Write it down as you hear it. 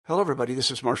Hello, everybody. This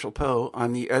is Marshall Poe.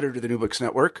 I'm the editor of the New Books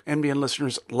Network. NBN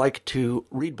listeners like to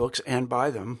read books and buy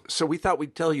them. So we thought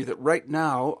we'd tell you that right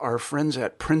now, our friends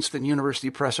at Princeton University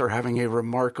Press are having a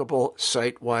remarkable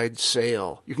site-wide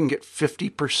sale. You can get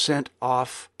 50%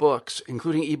 off books,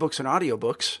 including ebooks and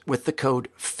audiobooks, with the code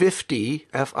 50,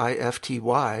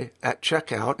 F-I-F-T-Y, at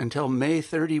checkout until May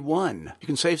 31. You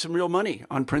can save some real money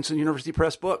on Princeton University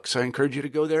Press books. I encourage you to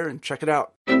go there and check it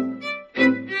out.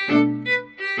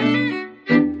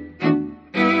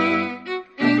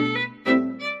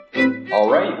 All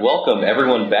right, welcome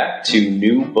everyone back to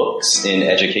New Books in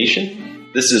Education.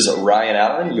 This is Ryan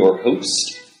Allen, your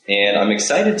host, and I'm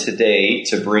excited today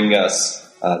to bring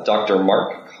us Dr.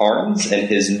 Mark Carnes and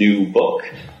his new book,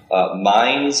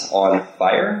 Minds on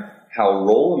Fire: How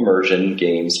Role Immersion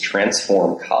Games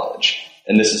Transform College.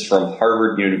 And this is from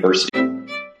Harvard University.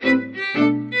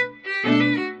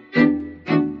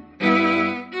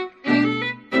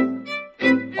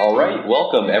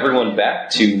 Welcome everyone back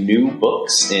to New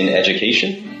Books in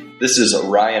Education. This is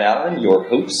Ryan Allen, your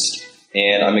host,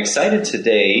 and I'm excited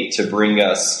today to bring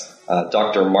us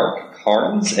Dr. Mark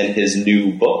Carnes and his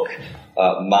new book,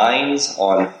 Minds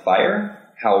on Fire: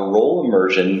 How Role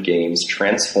Immersion Games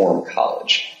Transform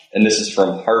College. And this is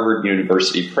from Harvard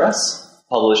University Press,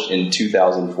 published in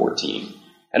 2014.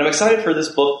 And I'm excited for this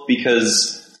book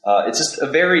because it's just a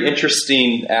very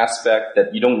interesting aspect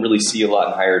that you don't really see a lot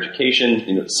in higher education.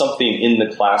 You know, something in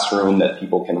the classroom that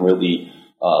people can really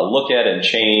look at and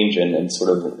change, and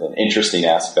sort of an interesting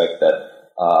aspect that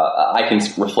I can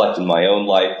reflect in my own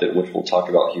life, which we'll talk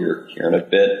about here in a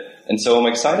bit. And so I'm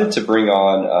excited to bring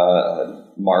on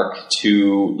Mark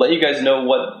to let you guys know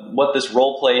what this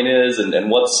role playing is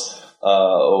and what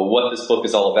this book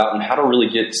is all about, and how to really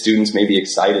get students maybe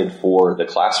excited for the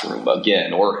classroom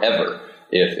again or ever,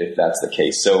 if that's the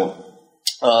case. So,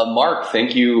 Mark,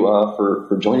 thank you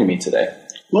for joining me today.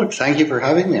 Look, thank you for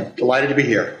having me. I'm delighted to be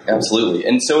here. Absolutely.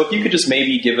 And so if you could just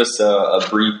maybe give us a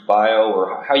brief bio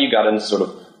or how you got into sort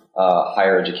of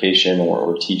higher education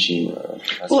or teaching.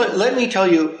 Well, let me tell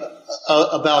you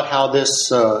about how this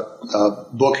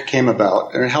book came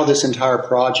about and how this entire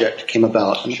project came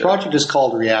about. And the project is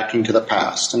called Reacting to the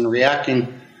Past. And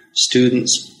Reacting,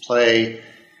 students play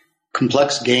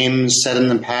complex games set in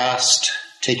the past,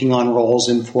 taking on roles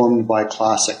informed by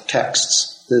classic texts.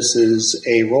 This is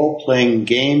a role-playing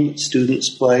game students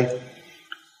play.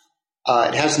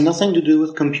 It has nothing to do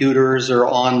with computers or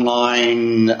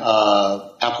online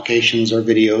applications or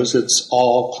videos. It's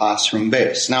all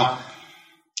classroom-based. Now,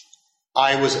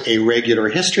 I was a regular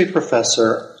history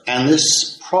professor, and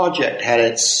this project had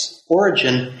its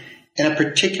origin in a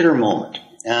particular moment.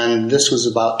 And this was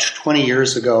about 20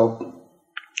 years ago.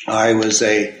 I was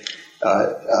a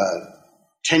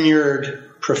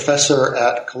tenured professor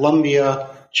at Columbia,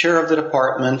 chair of the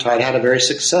department. I'd had a very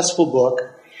successful book,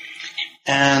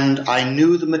 and I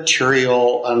knew the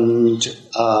material, and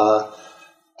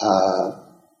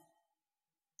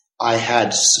I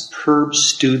had superb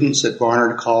students at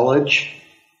Barnard College,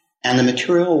 and the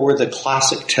material were the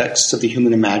classic texts of the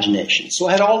human imagination. So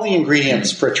I had all the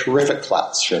ingredients for a terrific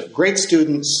class. Sure. Great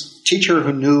students, teacher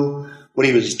who knew what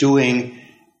he was doing,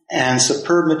 and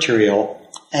superb material,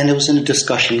 and it was in a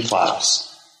discussion class.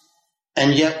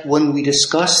 And yet, when we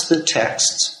discussed the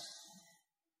texts,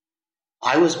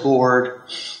 I was bored,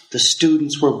 the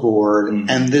students were bored,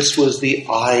 and this was the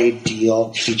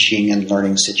ideal teaching and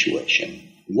learning situation.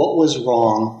 What was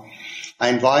wrong? I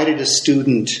invited a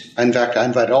student, in fact, I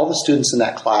invited all the students in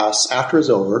that class after it was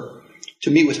over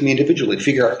to meet with me individually to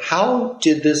figure out how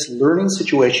did this learning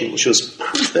situation, which was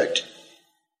perfect,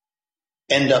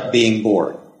 end up being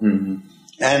bored. Mm-hmm.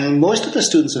 And most of the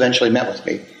students eventually met with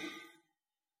me.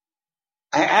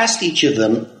 I asked each of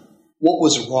them what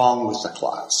was wrong with the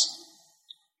class.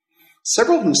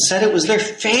 Several of them said it was their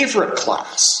favorite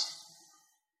class.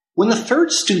 When the third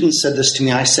student said this to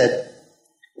me, I said,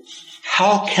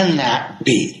 "How can that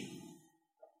be?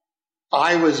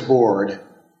 I was bored.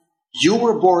 You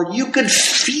were bored. You could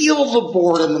feel the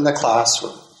boredom in the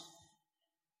classroom."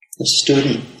 The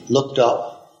student looked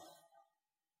up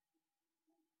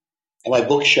at my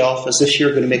bookshelf as if she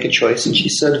were going to make a choice, and she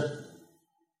said,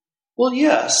 "Well,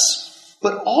 yes,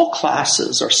 but all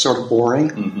classes are sort of boring.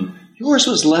 Mm-hmm. Yours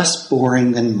was less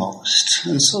boring than most."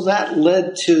 And so that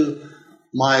led to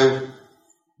my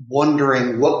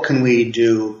wondering, what can we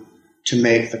do to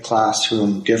make the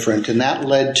classroom different? And that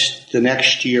led to the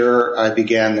next year, I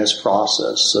began this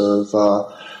process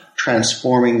of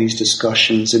transforming these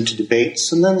discussions into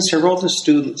debates. And then several of the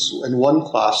students in one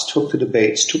class took the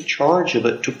debates, took charge of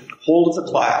it, took hold of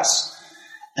the class,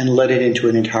 and led it into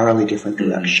an entirely different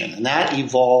direction. And that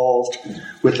evolved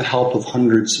with the help of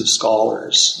hundreds of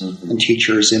scholars and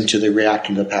teachers into the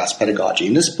Reacting to the Past pedagogy.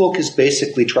 And this book is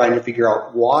basically trying to figure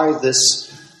out why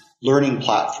this learning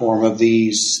platform of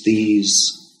these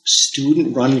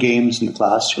student-run games in the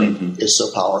classroom is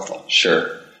so powerful.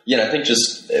 Sure. Yeah, and I think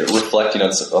just reflecting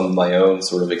on my own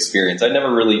sort of experience, I'd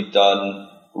never really done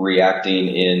reacting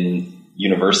in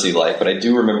university life, but I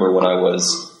do remember when I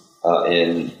was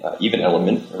in even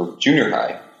or junior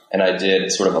high, and I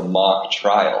did sort of a mock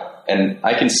trial, and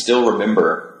I can still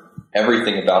remember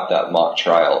everything about that mock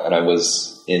trial, and I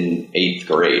was in 8th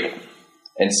grade.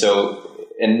 And so,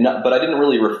 but I didn't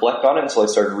really reflect on it until I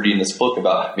started reading this book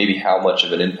about maybe how much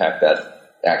of an impact that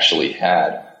actually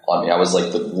had on me. I was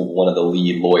like one of the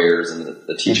lead lawyers, and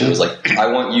the teacher was like,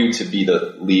 I want you to be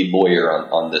the lead lawyer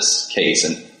on this case.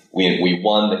 And we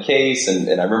won the case, and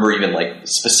I remember even like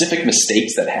specific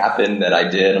mistakes that happened that I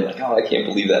did. I'm like, oh, I can't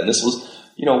believe that. And this was,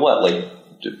 like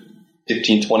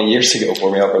 15, 20 years ago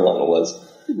for me, however long it was.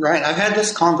 Right. I've had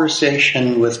this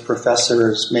conversation with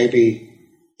professors maybe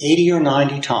 80 or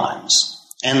 90 times.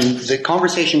 And the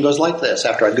conversation goes like this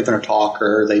after I've given a talk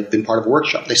or they've been part of a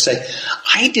workshop. They say,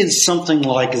 I did something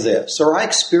like this, or I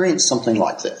experienced something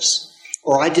like this,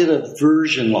 or I did a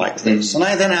version like this. And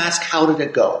I then ask, how did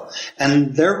it go?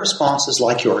 And their response is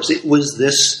like yours. It was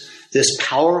this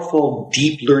powerful,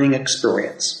 deep learning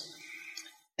experience.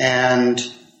 And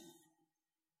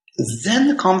then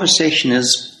the conversation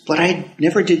is, but I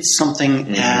never did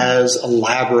something as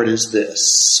elaborate as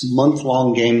this.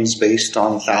 Month-long games based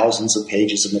on thousands of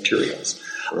pages of materials.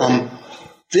 Right.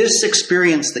 This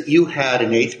experience that you had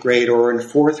in 8th grade or in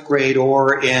 4th grade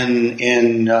or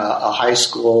in a high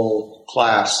school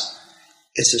class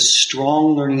is a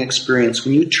strong learning experience.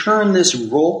 When you turn this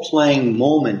role-playing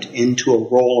moment into a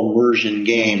role immersion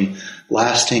game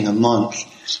lasting a month,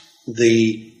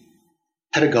 the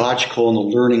pedagogical and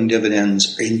the learning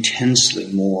dividends are intensely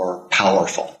more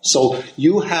powerful. So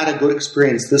you had a good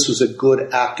experience. This was a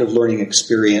good active learning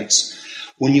experience.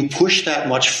 When you push that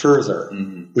much further,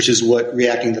 which is what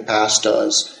Reacting to the Past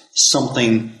does,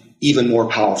 something even more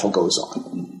powerful goes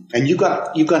on. And you've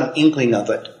got an inkling of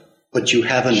it, but you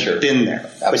haven't been there.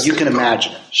 Absolutely. But you can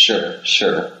imagine it.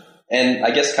 Sure. And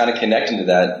I guess kind of connecting to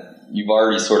that, you've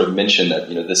already sort of mentioned that,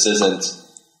 this isn't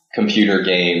computer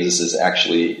games. This is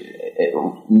actually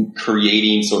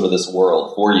creating sort of this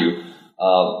world for you.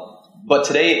 But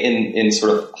today in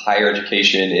sort of higher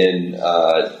education, in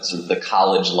sort of the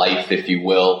college life, if you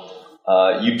will,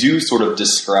 you do sort of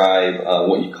describe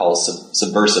what you call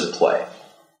subversive play.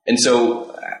 And so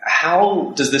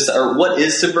how does this, or what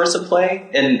is subversive play,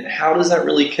 and how does that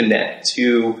really connect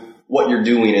to what you're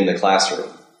doing in the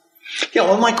classroom? Yeah,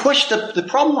 well, my question, the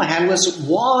problem I had was,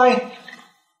 why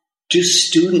do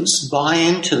students buy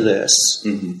into this,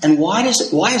 and why is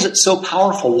it so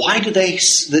powerful? Why do they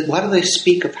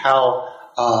speak of how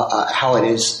it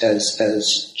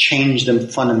has changed them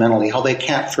fundamentally? How they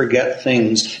can't forget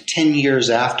things 10 years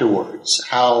afterwards?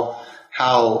 How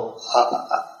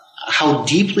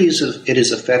deeply it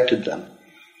has affected them,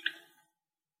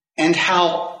 and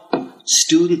how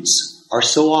students are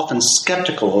so often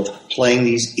skeptical of playing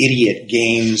these idiot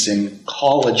games in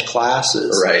college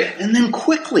classes. Right. And then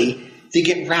quickly they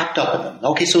get wrapped up in them.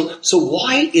 Okay, so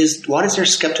why does their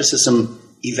skepticism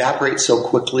evaporate so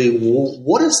quickly?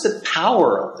 What is the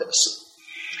power of this?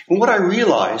 And what I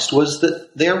realized was that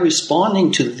they're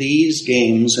responding to these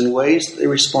games in ways that they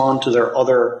respond to their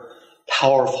other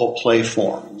powerful play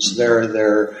forms,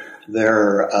 their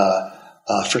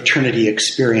fraternity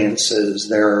experiences,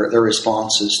 their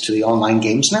responses to the online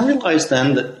games. And I realized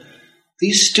then that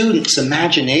these students'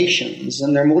 imaginations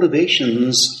and their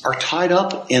motivations are tied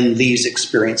up in these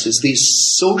experiences, these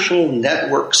social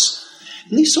networks.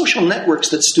 And these social networks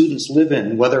that students live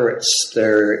in, whether it's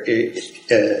their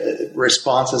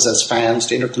responses as fans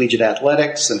to intercollegiate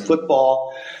athletics and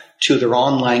football, to their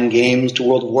online games, to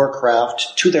World of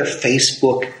Warcraft, to their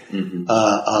Facebook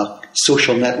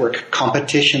social network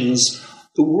competitions,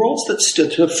 the worlds that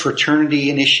stood to fraternity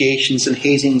initiations and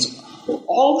hazings,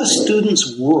 all the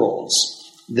students' worlds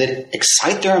that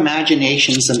excite their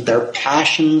imaginations and their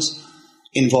passions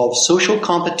involve social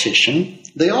competition.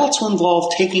 They also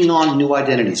involve taking on new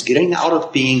identities, getting out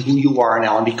of being who you are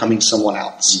now and becoming someone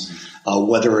else,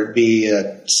 whether it be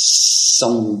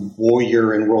some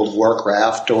warrior in World of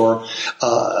Warcraft or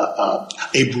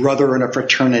a brother in a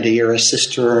fraternity or a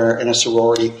sister in a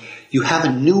sorority. You have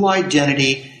a new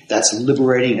identity. That's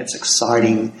liberating. It's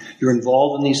exciting. You're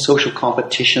involved in these social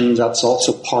competitions. That's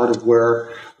also part of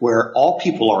where all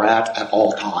people are at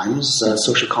all times.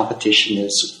 Social competition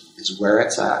is where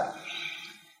it's at.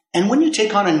 And when you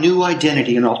take on a new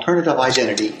identity, an alternative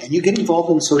identity, and you get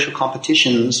involved in social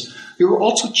competitions, you're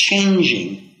also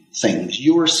changing things.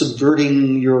 You are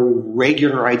subverting your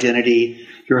regular identity.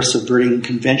 You're subverting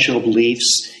conventional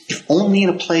beliefs, if only in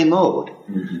a play mode.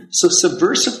 Mm-hmm. So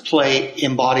subversive play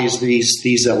embodies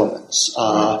these elements.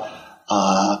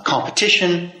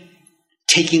 Competition,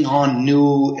 taking on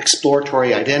new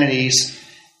exploratory identities,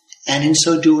 and in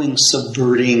so doing,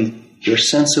 subverting your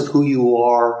sense of who you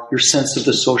are, your sense of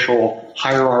the social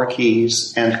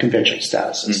hierarchies and conventional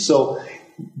statuses. Mm-hmm. So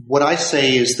what I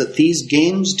say is that these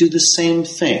games do the same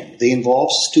thing. They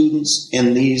involve students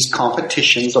in these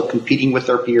competitions or competing with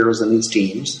their peers in these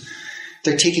teams.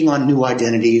 They're taking on new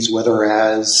identities, whether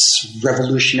as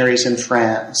revolutionaries in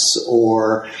France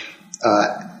or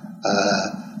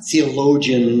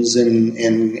theologians in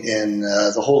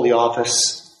the Holy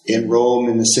Office in Rome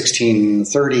in the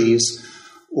 1630s,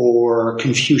 or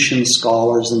Confucian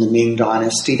scholars in the Ming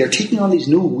Dynasty. They're taking on these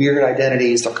new weird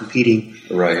identities. They're competing.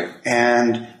 Right.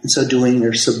 And in so doing,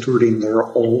 they're subverting their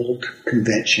old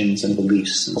conventions and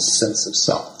beliefs and sense of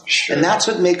self. Sure. And that's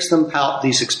what makes them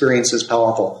these experiences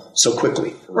powerful so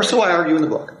quickly. Right. Or so I argue in the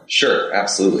book. Sure,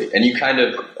 absolutely. And you kind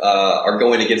of are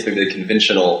going against maybe the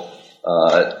conventional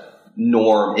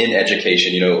norm in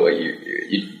education. You know,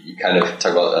 you kind of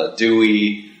talk about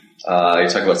Dewey. You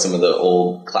talk about some of the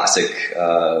old classic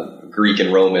Greek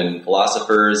and Roman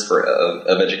philosophers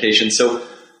of education. So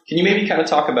can you maybe kind of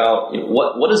talk about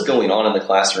what is going on in the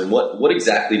classroom? What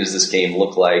exactly does this game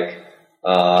look like?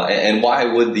 And why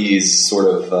would these sort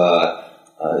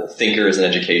of thinkers in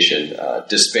education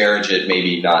disparage it,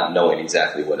 maybe not knowing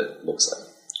exactly what it looks like?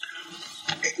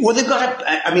 Well, they've got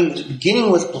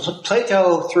beginning with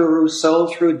Plato, through Rousseau,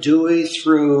 through Dewey,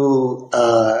 through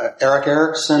Erik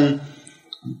Erikson,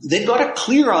 they've got a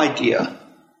clear idea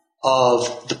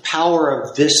of the power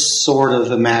of this sort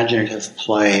of imaginative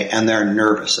play, and they're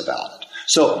nervous about it.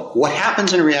 So what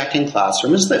happens in a reacting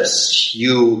classroom is this.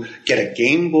 You get a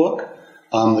game book.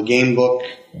 The game book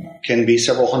can be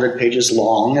several hundred pages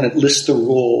long, and it lists the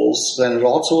rules, and it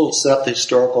also sets up the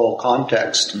historical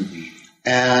context, mm-hmm.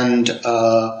 and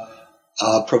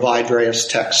provide various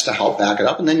texts to help back it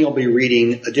up. And then you'll be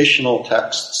reading additional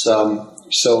texts.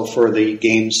 So for the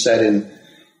game set in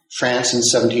France in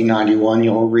 1791,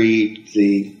 you'll read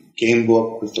the game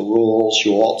book with the rules.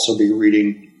 You'll also be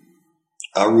reading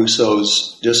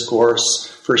Rousseau's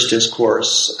first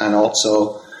discourse, and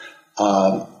also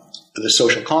the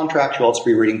social contract. You'll also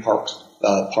be reading parts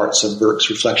of Burke's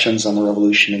Reflections on the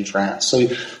Revolution in France.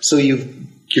 So you're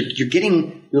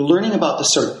learning about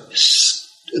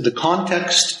the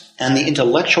context and the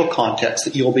intellectual context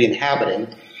that you'll be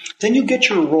inhabiting. Then you get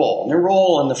your role. And your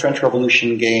role in the French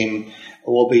Revolution game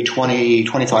will be 20,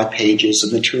 25 pages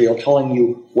of material telling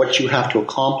you what you have to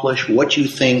accomplish, what you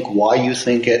think, why you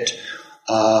think it,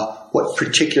 what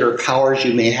particular powers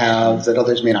you may have that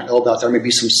others may not know about. There may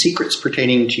be some secrets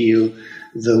pertaining to you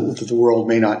that the world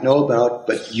may not know about,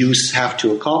 but you have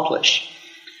to accomplish.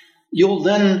 You'll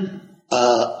then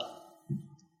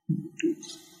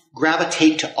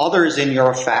gravitate to others in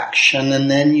your faction, and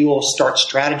then you will start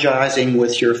strategizing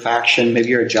with your faction. Maybe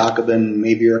you're a Jacobin,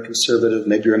 maybe you're a conservative,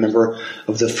 maybe you're a member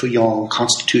of the Feuillants,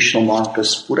 constitutional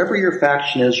monarchists. Whatever your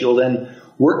faction is, you'll then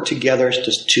work together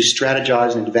to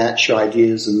strategize and advance your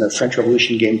ideas, and the French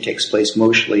Revolution game takes place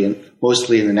mostly in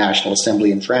the National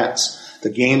Assembly in France. The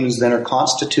games then are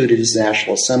constituted as the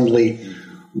National Assembly.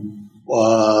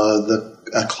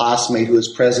 A classmate who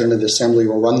is president of the assembly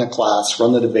will run the class,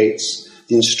 run the debates.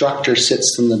 The instructor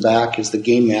sits in the back as the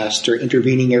game master,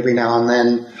 intervening every now and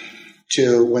then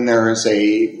when there is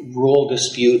a rule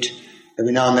dispute.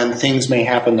 Every now and then things may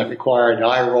happen that require a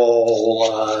die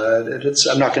roll.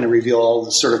 I'm not going to reveal all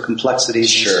the sort of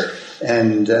complexities sure.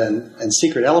 and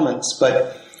secret elements,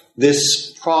 but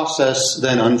this process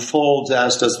then unfolds,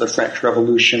 as does the French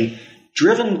Revolution,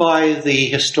 driven by the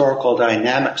historical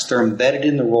dynamics. They're embedded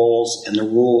in the roles and the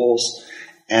rules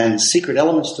and secret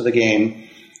elements to the game,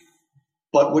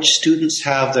 but which students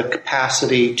have the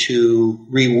capacity to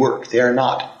rework. They are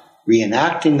not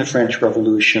reenacting the French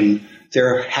Revolution.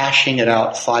 They're hashing it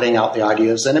out, fighting out the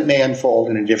ideas, and it may unfold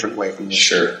in a different way from this.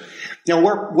 Sure. Now,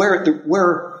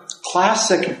 where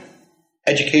classic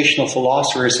educational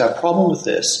philosophers have a problem with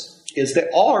this is they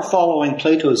all are following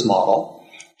Plato's model.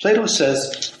 Plato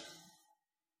says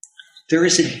there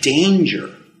is a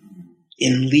danger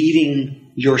in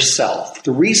leaving yourself.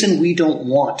 The reason we don't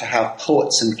want to have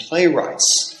poets and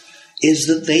playwrights is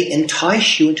that they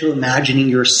entice you into imagining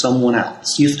you're someone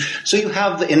else. So you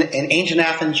have, in ancient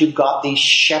Athens, you've got these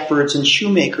shepherds and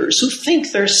shoemakers who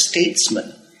think they're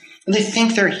statesmen. And they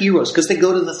think they're heroes because they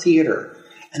go to the theater.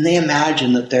 and they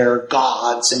imagine that they're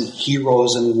gods and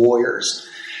heroes and warriors.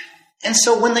 And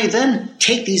so when they then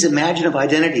take these imaginative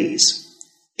identities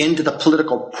into the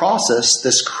political process,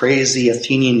 this crazy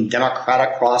Athenian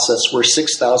democratic process where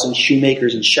 6,000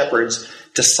 shoemakers and shepherds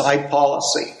decide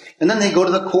policy, and then they go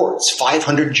to the courts,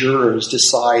 500 jurors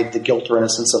decide the guilt or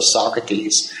innocence of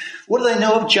Socrates. What do they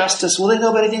know of justice? Will they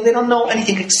know about anything? They don't know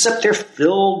anything except they're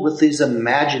filled with these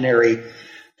imaginary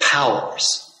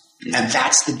powers. And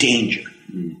that's the danger.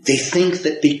 They think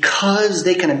that because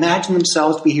they can imagine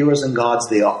themselves to be heroes and gods,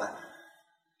 they are.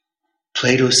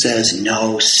 Plato says,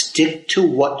 no, stick to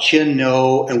what you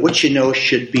know, and what you know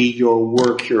should be your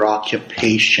work, your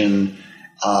occupation.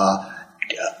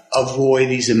 Avoid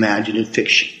these imaginative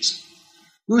fictions.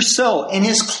 Rousseau, in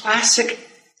his classic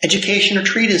Education or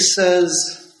Treatise,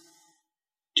 says,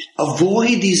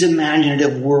 avoid these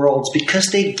imaginative worlds because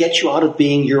they get you out of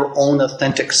being your own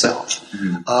authentic self.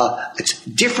 It's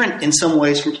different in some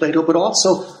ways from Plato, but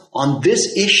also on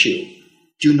this issue,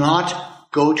 do not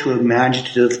go to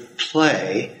imaginative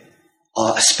play,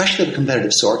 especially of a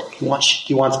competitive sort. He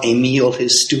wants Emile,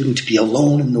 his student, to be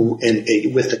alone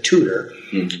with the tutor.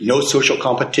 No social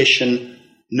competition,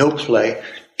 no play.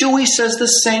 Dewey says the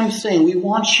same thing. We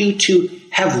want you to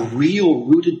have real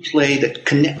rooted play that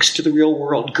connects to the real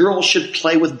world. Girls should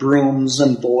play with brooms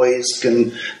and boys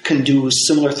can do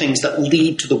similar things that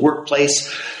lead to the workplace.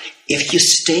 If you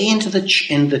stay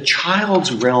in the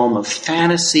child's realm of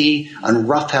fantasy and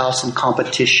roughhouse and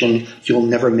competition, you'll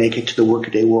never make it to the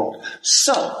workaday world.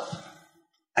 So,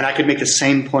 and I could make the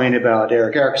same point about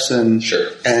Erik Erikson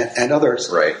and others.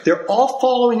 Right. They're all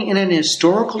following in an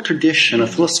historical tradition, a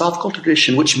philosophical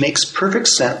tradition, which makes perfect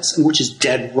sense and which is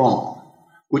dead wrong,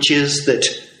 which is that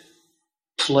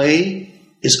play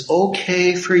is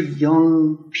okay for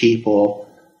young people,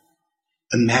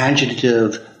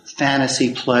 imaginative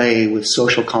fantasy play with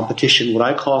social competition, what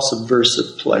I call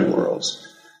subversive play worlds.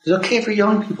 It's okay for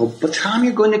young people. By the time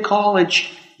you're going to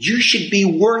college, you should be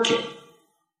working.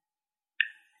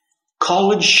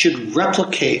 College should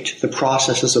replicate the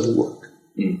processes of work.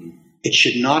 It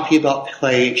should not be about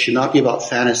play. It should not be about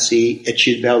fantasy. It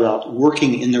should be about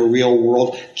working in the real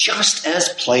world, just as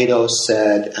Plato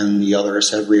said and the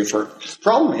others have reaffirmed. The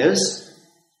problem is,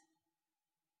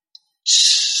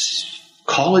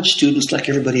 college students, like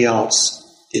everybody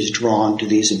else, is drawn to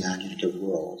these imaginative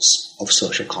worlds of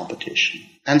social competition.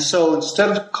 And so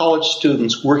instead of college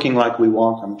students working like we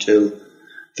want them to,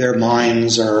 their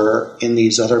minds are in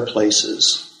these other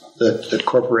places that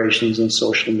corporations and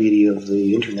social media of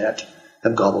the internet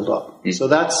have gobbled up. So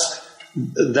that's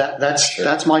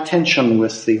my tension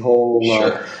with the whole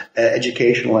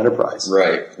educational enterprise.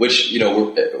 Right. Which,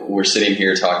 we're sitting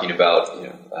here talking about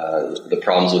the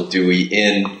problems with Dewey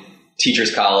in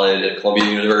Teachers College at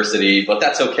Columbia University, but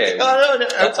that's okay. No.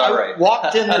 That's all right. I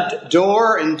walked in the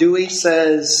door and Dewey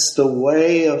says the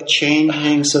way of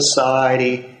changing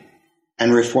society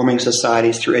and reforming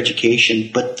societies through education,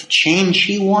 but the change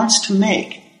he wants to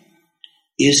make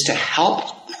is to help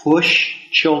push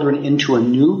children into a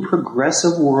new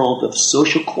progressive world of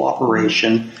social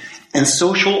cooperation and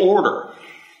social order.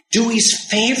 Dewey's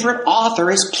favorite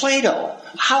author is Plato.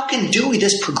 How can Dewey,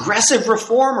 this progressive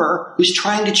reformer who's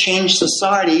trying to change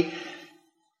society,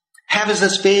 have as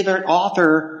his favorite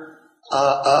author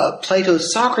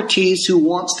Plato's Socrates, who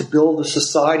wants to build a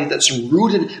society that's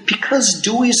rooted, because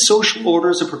Dewey's social order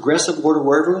is a progressive order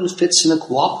where everyone fits in a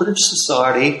cooperative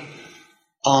society,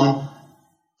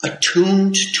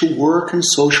 attuned to work and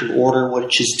social order,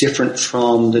 which is different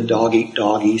from the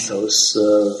dog-eat-dog ethos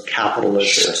of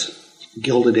capitalist,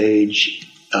 Gilded Age.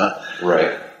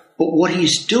 Right. But what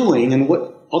he's doing, and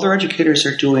what other educators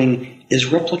are doing, is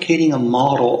replicating a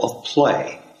model of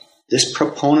play. This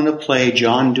proponent of play,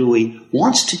 John Dewey,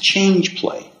 wants to change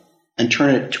play and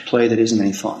turn it to play that isn't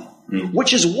any fun.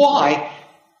 Which is why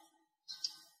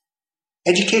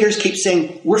educators keep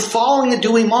saying, we're following the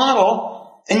Dewey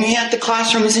model, and yet the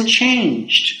classroom isn't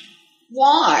changed.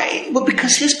 Why? Well,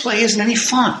 because his play isn't any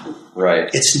fun. Right.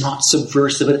 It's not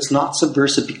subversive, and it's not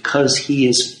subversive because he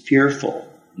is fearful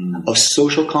of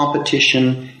social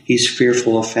competition. He's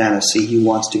fearful of fantasy. He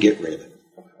wants to get rid of it.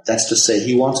 That's to say,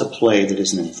 he wants a play that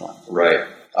isn't any fun. Right.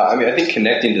 I think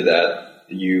connecting to that,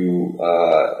 you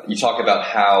talk about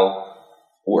how,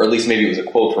 or at least maybe it was a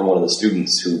quote from one of the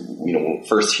students who,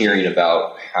 first hearing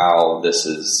about how this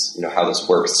is, how this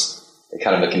works,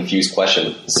 kind of a confused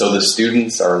question. So the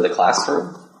students are in the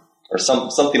classroom, or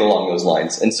something along those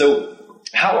lines. And so,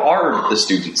 how are the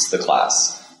students the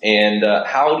class? And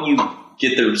how do you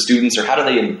get the students, or how do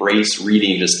they embrace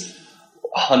reading just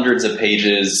hundreds of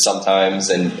pages sometimes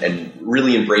and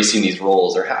really embracing these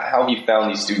roles? Or how have you found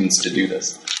these students to do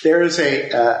this? There's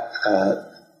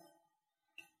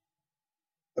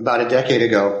about a decade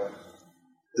ago,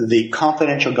 the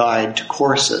confidential guide to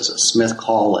courses at Smith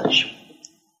College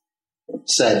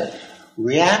said,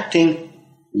 reacting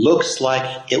looks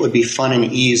like it would be fun and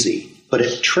easy, but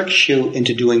it tricks you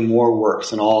into doing more work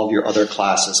than all of your other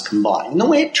classes combined. And the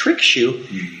way it tricks you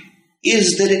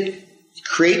is that it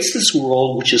creates this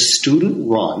world which is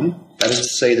student-run. That is to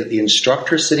say that the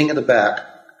instructor sitting at the back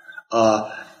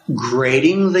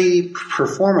grading the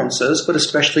performances, but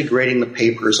especially grading the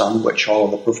papers on which all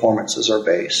of the performances are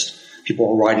based. People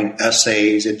are writing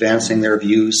essays, advancing their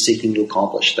views, seeking to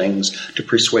accomplish things, to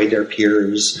persuade their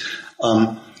peers.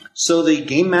 So the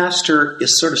game master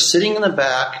is sort of sitting in the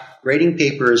back, grading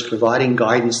papers, providing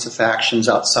guidance to factions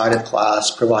outside of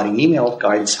class, providing emailed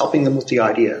guidance, helping them with the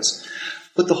ideas.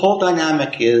 But the whole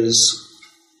dynamic is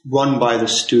run by the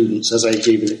students. As I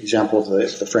gave an example of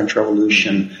the French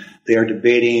Revolution, they are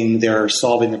debating, they're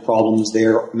solving the problems,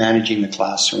 they're managing the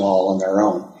classroom all on their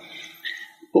own.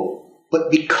 But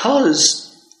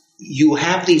because you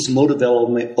have these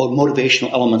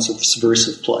motivational elements of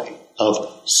subversive play,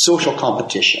 of social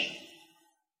competition,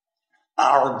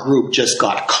 our group just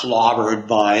got clobbered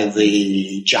by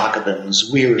the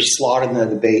Jacobins. We were slaughtered in the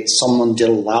debate. Someone did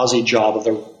a lousy job of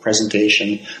their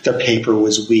presentation. Their paper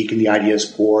was weak and the ideas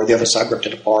poor. The other side ripped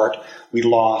it apart. We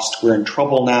lost. We're in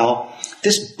trouble now.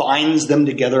 This binds them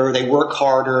together. They work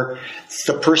harder.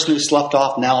 The person who slept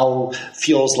off now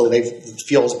feels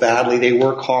badly. They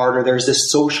work harder. There's this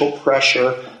social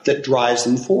pressure that drives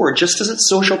them forward, just as it's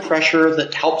social pressure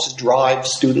that helps drive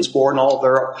students forward and all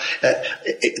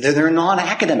they're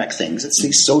non-academic things. It's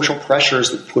these social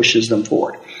pressures that pushes them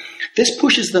forward. This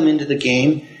pushes them into the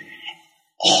game.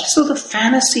 Also, the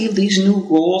fantasy of these new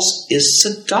roles is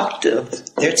seductive.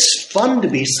 It's fun to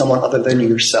be someone other than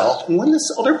yourself. And when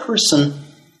this other person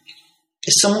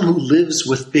is someone who lives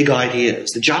with big ideas,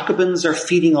 the Jacobins are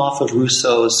feeding off of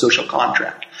Rousseau's social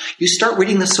contract. You start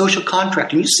reading the social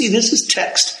contract and you see this is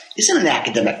text. It's not an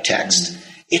academic text.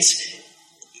 It's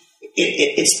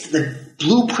the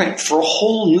blueprint for a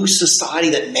whole new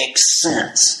society that makes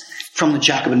sense from the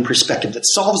Jacobin perspective, that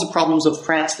solves the problems of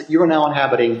France that you're now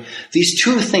inhabiting. These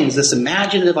two things, this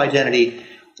imaginative identity,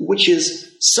 which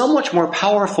is so much more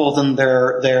powerful than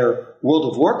their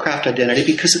World of Warcraft identity,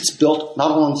 because it's built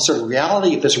not only on the sort of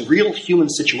reality of this real human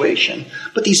situation,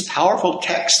 but these powerful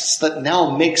texts that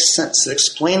now make sense, that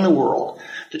explain the world,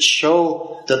 that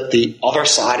show that the other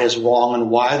side is wrong and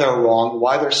why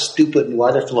they're stupid and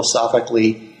why they're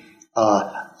philosophically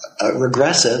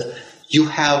regressive. You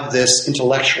have this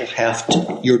intellectual heft.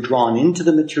 You're drawn into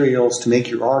the materials to make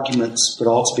your arguments, but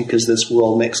also because this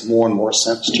world makes more and more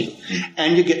sense to you.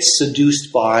 And you get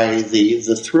seduced by the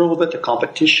thrill of it, the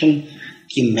competition,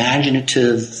 the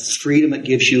imaginative freedom it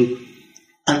gives you,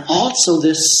 and also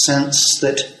this sense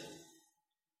that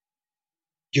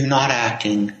you're not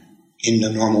acting in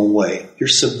the normal way. You're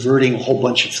subverting a whole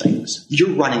bunch of things.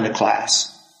 You're running the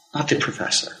class, not the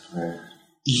professor. Right.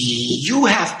 You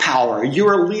have power.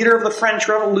 You're a leader of the French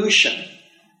Revolution.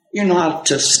 You're not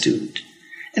a student.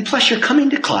 And plus, you're coming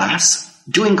to class,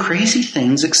 doing crazy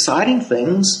things, exciting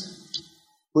things,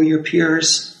 where your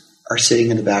peers are sitting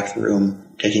in the back of the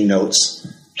room, taking notes,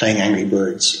 playing Angry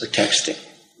Birds, or texting.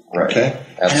 Right. Okay?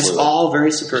 Absolutely. And it's all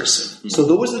very subversive. Mm-hmm. So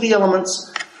those are the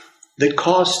elements that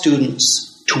cause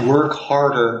students to work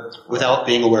harder without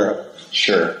being aware of it.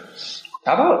 Sure.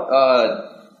 How about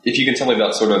if you can tell me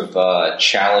about sort of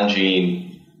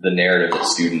challenging the narrative that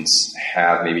students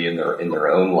have maybe in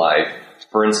their own life.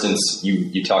 For instance,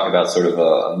 you talk about sort of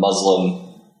a Muslim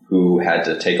who had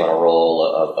to take on a role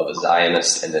of a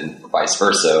Zionist, and then vice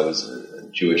versa. It was a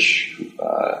Jewish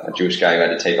guy who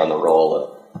had to take on the role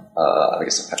of, I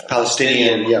guess, a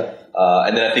Palestinian. Yeah.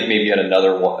 And then I think maybe you had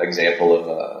another example of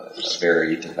a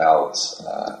very devout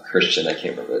Christian. I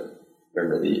can't remember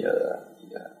the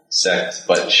sect,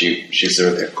 but she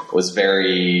sort of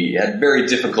had very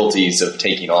difficulties of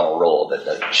taking on a role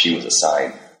that she was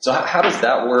assigned. So how does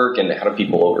that work, and how do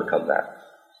people overcome that?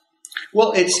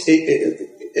 Well, it's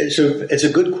a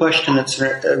good question. It's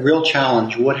a real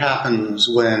challenge. What happens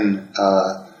when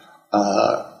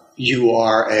you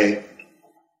are a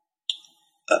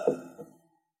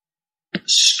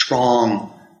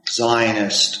strong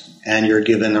Zionist and you're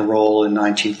given a role in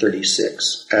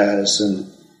 1936 as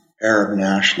an Arab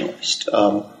nationalist?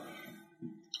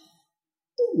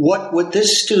 What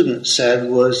this student said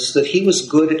was that he was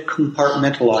good at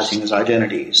compartmentalizing his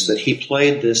identities, that he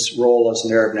played this role as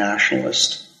an Arab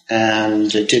nationalist,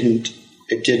 and it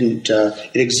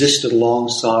existed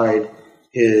alongside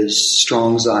his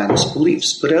strong Zionist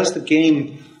beliefs. But as the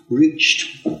game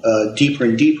reached deeper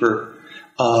and deeper,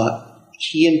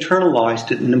 he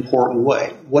internalized it in an important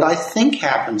way. What I think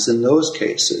happens in those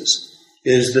cases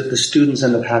is that the students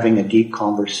end up having a deep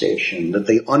conversation, that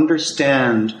they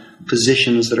understand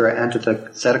positions that are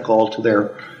antithetical to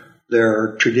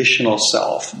their traditional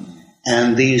self.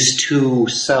 And these two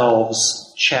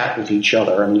selves chat with each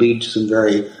other and lead to some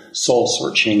very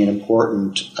soul-searching and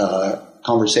important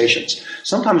conversations.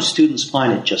 Sometimes students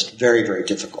find it just very, very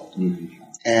difficult. Mm-hmm.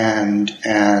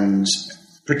 And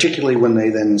particularly when they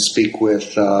then speak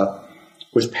with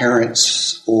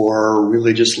parents or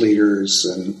religious leaders,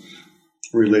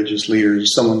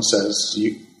 someone says,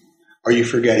 are you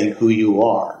forgetting who you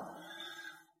are?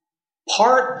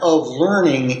 Part of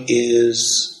learning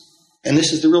is, and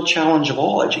this is the real challenge of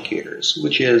all educators,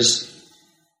 which is,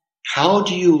 how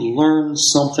do you learn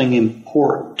something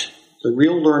important? The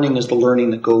real learning is the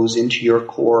learning that goes into your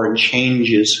core and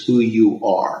changes who you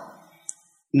are,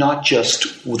 not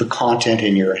just with the content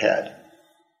in your head.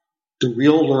 The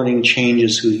real learning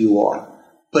changes who you are.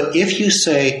 But if you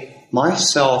say,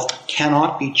 myself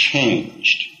cannot be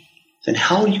changed, then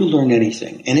how do you learn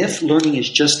anything? And if learning is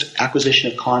just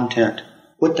acquisition of content,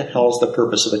 what the hell is the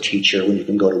purpose of a teacher when you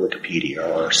can go to Wikipedia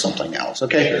or something else?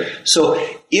 Okay, sure. So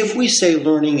if we say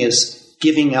learning is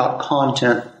giving out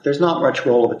content, there's not much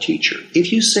role of a teacher.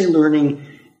 If you say learning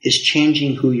is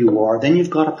changing who you are, then you've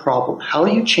got a problem. How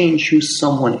do you change who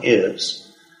someone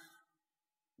is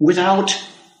without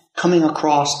coming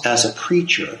across as a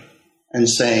preacher and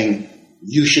saying,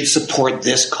 you should support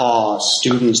this cause,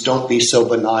 students, don't be so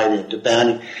benighted,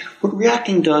 abandoning. What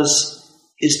reacting does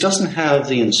is doesn't have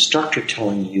the instructor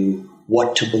telling you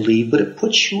what to believe, but it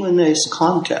puts you in this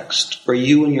context where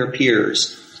you and your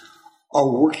peers are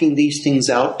working these things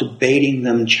out, debating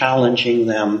them, challenging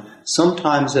them.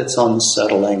 Sometimes it's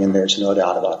unsettling, and there's no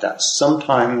doubt about that.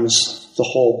 Sometimes the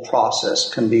whole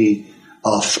process can be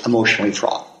emotionally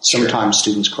fraught. Sometimes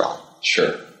students cry.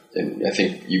 Sure. And I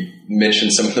think you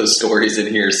mentioned some of those stories in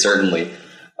here, certainly.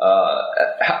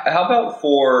 How about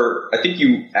I think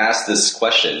you asked this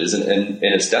question, and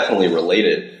it's definitely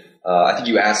related. I think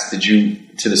you asked, to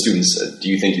the students, do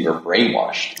you think you were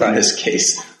brainwashed in this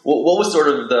case? What was sort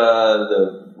of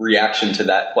the reaction to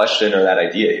that question or that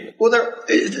idea even? Well,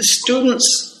 the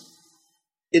students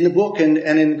in the book and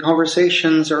in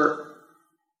conversations are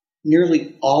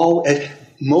nearly all...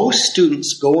 Most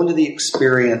students go into the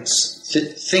experience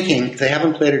thinking, they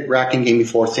haven't played a racking game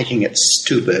before, thinking it's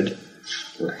stupid.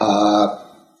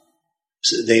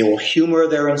 They will humor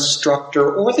their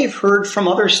instructor, or they've heard from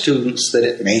other students that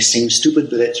it may seem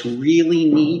stupid, but it's really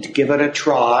neat, give it a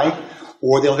try.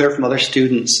 Or they'll hear from other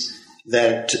students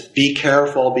that be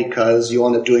careful because you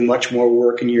end up doing much more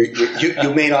work and you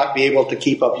may not be able to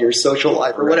keep up your social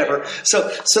life or whatever.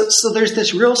 So there's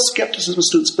this real skepticism of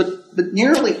students, but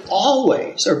nearly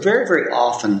always, or very, very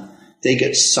often, they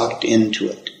get sucked into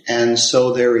it. And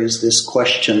so there is this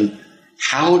question,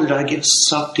 how did I get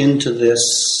sucked into this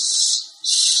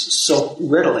so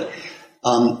readily?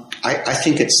 I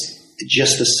think it's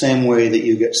just the same way that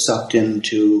you get sucked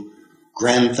into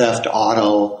Grand Theft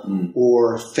Auto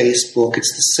or Facebook.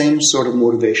 It's the same sort of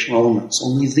motivational elements,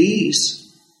 only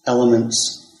these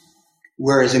elements,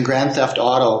 whereas in Grand Theft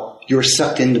Auto, you're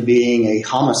sucked into being a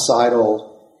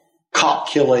homicidal,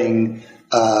 cop-killing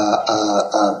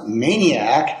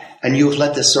maniac, and you've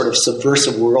let this sort of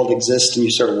subversive world exist and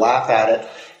you sort of laugh at it.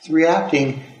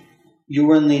 Reacting,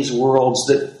 you're in these worlds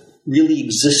that really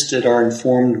existed, are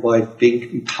informed by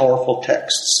big, powerful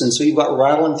texts. And so you've got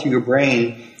rattling through your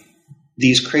brain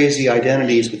these crazy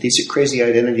identities, but these crazy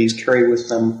identities carry with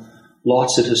them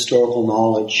lots of historical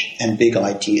knowledge and big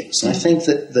ideas. And I think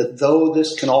that though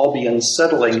this can all be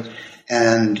unsettling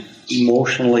and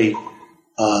emotionally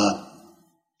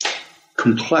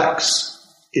complex,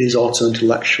 it is also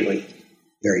intellectually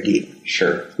very deep.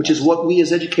 Sure. Which is what we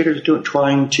as educators are doing,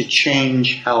 trying to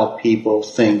change how people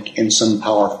think in some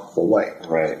powerful way.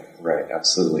 Right,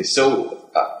 absolutely. So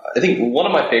I think one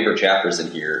of my favorite chapters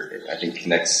in here, I think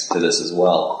connects to this as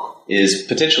well, is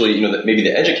potentially, that maybe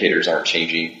the educators aren't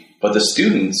changing, but the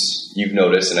students, you've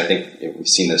noticed, and I think we've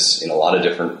seen this in a lot of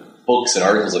different books and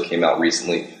articles that came out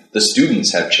recently, the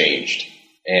students have changed.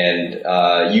 And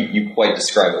you quite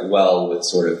describe it well with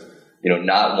sort of,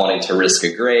 not wanting to risk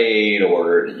a grade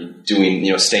or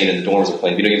doing, staying in the dorms or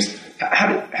playing video games.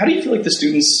 How do you feel like the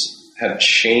students have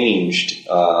changed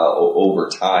over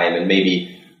time, and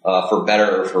maybe for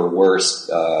better or for worse,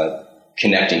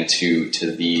 connecting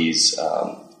to these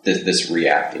this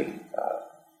reacting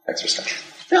exercise?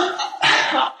 Now,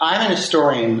 I'm an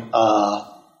historian,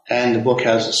 and the book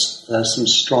has some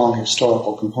strong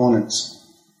historical components.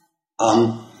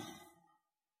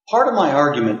 Part of my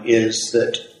argument is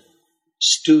that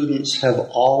students have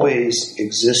always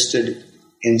existed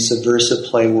in subversive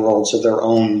play worlds of their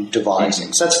own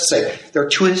devising. So that's to say, there are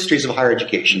two histories of higher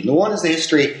education. The one is the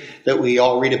history that we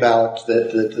all read about,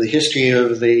 the history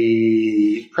of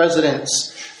the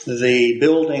presidents, the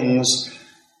buildings,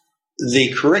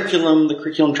 the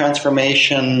curriculum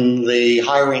transformation, the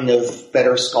hiring of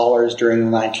better scholars during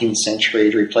the 19th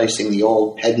century, replacing the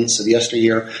old pedants of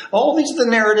yesteryear. All these are the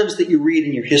narratives that you read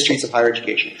in your histories of higher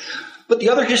education. But the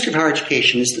other history of higher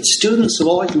education is that students have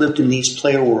always lived in these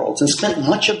player worlds and expended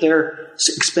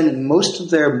most of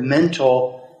their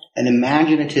mental and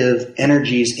imaginative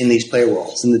energies in these player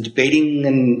worlds, in the debating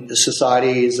and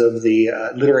societies of the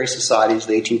literary societies of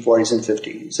the 1840s and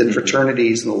 50s, and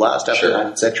fraternities in the last after the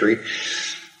 19th century.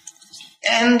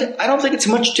 And I don't think it's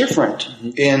much different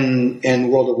in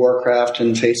World of Warcraft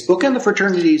and Facebook and the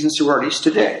fraternities and sororities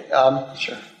today.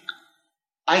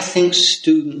 I think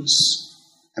students'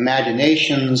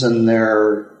 imaginations and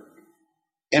their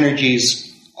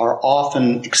energies are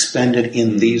often expended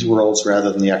in these worlds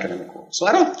rather than the academic world. So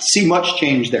I don't see much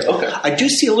change there. Okay. I do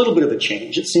see a little bit of a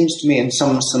change. It seems to me, and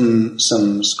some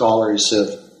scholars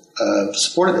have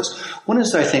supported this. One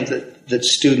is I think that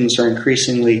students are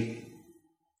increasingly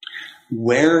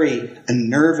wary and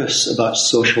nervous about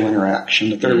social interaction,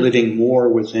 that they're living more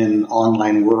within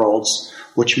online worlds,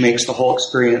 which makes the whole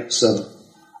experience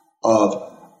of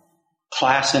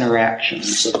class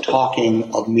interactions, of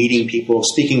talking, of meeting people, of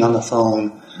speaking on the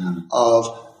phone,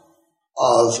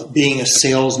 of being a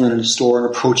salesman in a store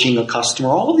and approaching a customer,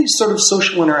 all of these sort of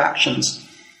social interactions,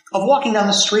 of walking down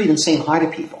the street and saying hi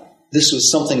to people. This was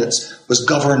something that was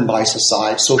governed by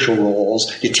society, social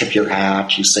roles. You tip your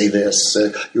hat, you say this,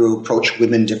 you approach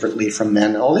women differently from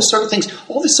men, all these sort of things.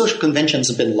 All these social conventions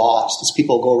have been lost as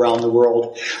people go around the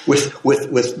world with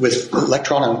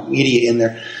electronic media in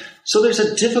there. So there's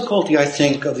a difficulty, I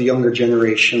think, of the younger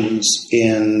generations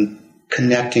in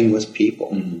connecting with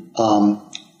people,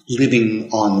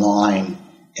 living online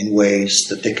in ways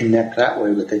that they connect that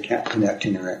way, but they can't connect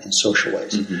in social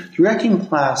ways. The reacting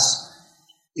class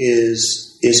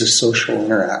is a social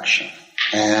interaction,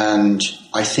 and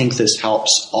I think this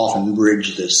helps often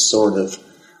bridge this sort of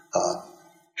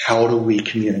how do we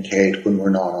communicate when we're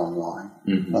not online.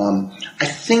 I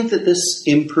think that this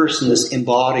in-person, this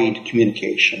embodied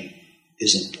communication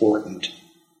is important.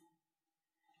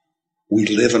 We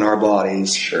live in our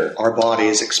bodies. Sure. Our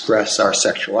bodies express our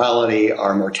sexuality,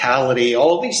 our mortality.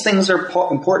 All of these things are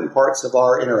important parts of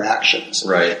our interactions.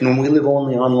 Right. And when we live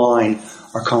only online,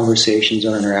 our conversations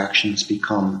and interactions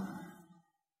become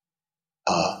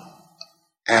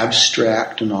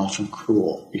abstract and often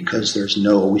cruel because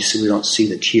we don't see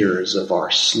the tears of our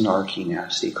snarky,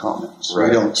 nasty comments. Right.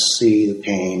 We don't see the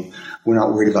pain. We're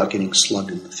not worried about getting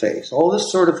slugged in the face. All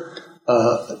this sort of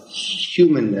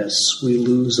humanness we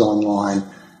lose online.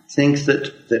 I think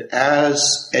that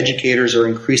as educators are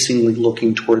increasingly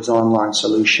looking towards online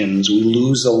solutions, we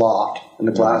lose a lot in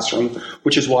the classroom,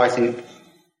 which is why I think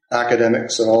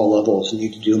academics at all levels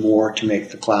need to do more to make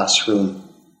the classroom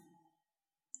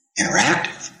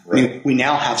interactive. Right. I mean, we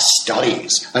now have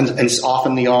studies, and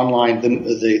often the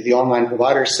online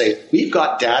providers say, we've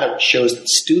got data which shows that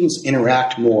students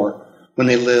interact more when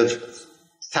they live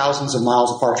thousands of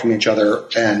miles apart from each other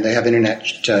and they have internet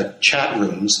chat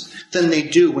rooms than they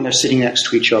do when they're sitting next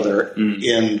to each other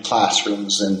in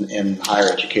classrooms and in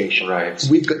higher education. Right.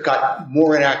 We've got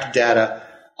more interactive data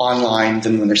online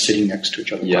than when they're sitting next to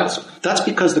each other. Yeah. That's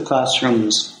because the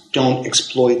classrooms don't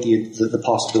exploit the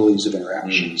possibilities of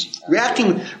interactions.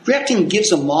 Reacting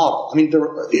gives a model. I mean,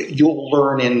 you'll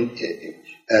learn in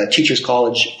Teachers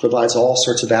College provides all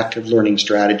sorts of active learning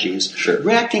strategies. Sure.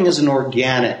 Reacting is an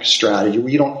organic strategy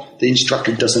where the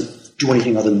instructor doesn't do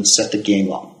anything other than set the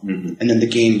game up, and then the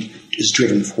game is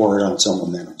driven forward on its own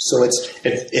momentum. So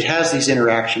it has these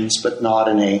interactions, but not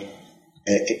in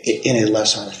a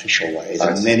less artificial way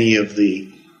than many of the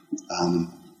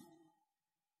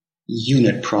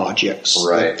unit projects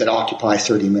that occupy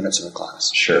 30 minutes of a class.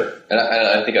 Sure. And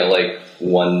I think I like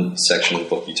one section of the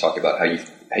book you talk about how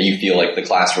you feel like the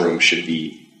classroom should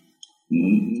be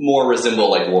more resemble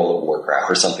like World of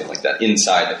Warcraft or something like that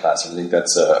inside the classroom. I think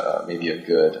that's maybe a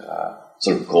good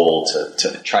sort of goal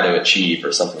to try to achieve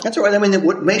or something. That's right. I mean,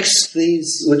 what makes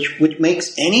which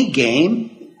makes any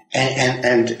game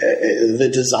and the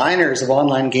designers of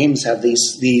online games have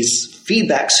these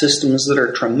feedback systems that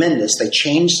are tremendous. They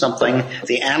change something,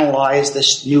 they analyze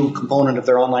this new component of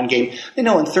their online game. They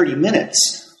know in 30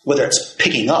 minutes whether it's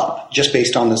picking up just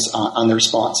based on this on the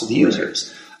response of the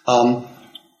users.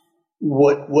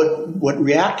 What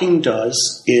reacting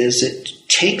does is it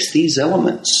takes these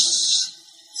elements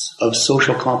of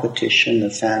social competition,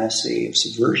 of fantasy, of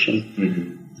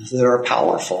subversion that are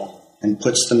powerful, and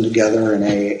puts them together in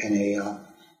a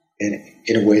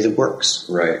way that works.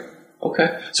 Right.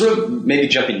 Okay. Sort of maybe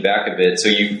jumping back a bit. So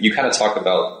you kind of talk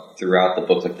about throughout the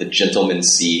book, like the gentleman's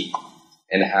seat,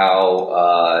 and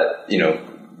how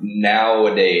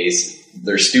nowadays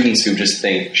there's students who just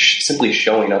think simply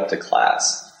showing up to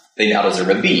class, they now deserve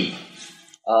a B.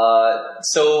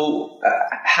 So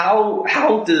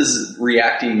how does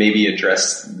reacting maybe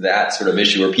address that sort of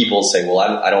issue where people say, well,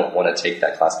 I don't want to take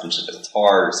that class because it's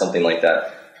hard or something like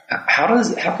that? How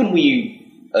can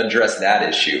we address that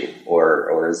issue,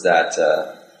 or is that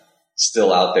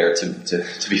still out there to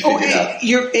be figured out?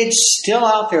 It's still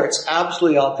out there. It's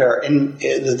absolutely out there. And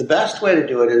the best way to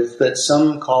do it is that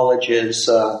some colleges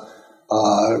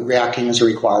reacting is a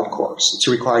required course. It's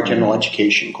a required general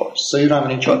education course. So you don't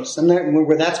have any choice. And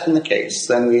where that's been the case,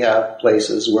 then we have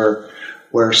places where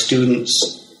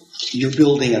students, you're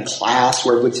building a class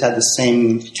where it's had the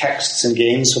same texts and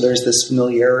games, so there's this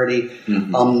familiarity.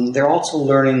 They're also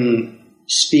learning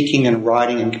speaking and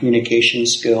writing and communication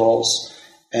skills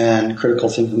and critical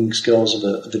thinking skills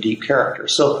of a deep character.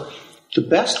 So the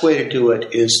best way to do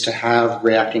it is to have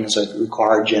reacting as a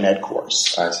required gen ed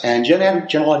course. And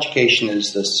general education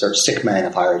is the sort of sick man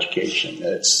of higher education.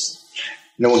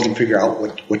 No one can figure out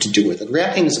what to do with it.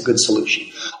 Reacting is a good solution.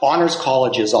 Honors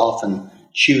colleges often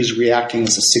choose reacting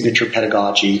as a signature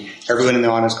pedagogy. Everyone in the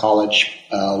honors college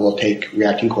will take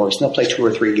reacting course, and they'll play 2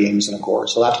 or 3 games in a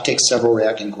course. They'll have to take several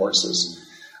reacting courses.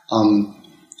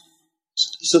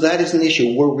 So that is an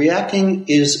issue. Where reacting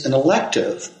is an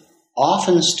elective,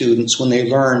 often students, when they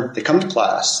learn, they come to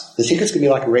class, they think it's going to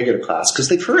be like a regular class because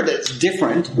they've heard that it's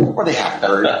different, or they haven't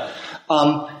heard.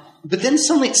 But then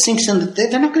suddenly it sinks in that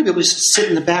they're not going to be able to sit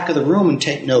in the back of the room and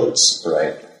take notes.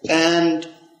 Right. And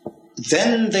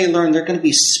then they learn they're going to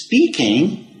be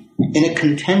speaking in a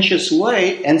contentious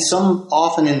way, and some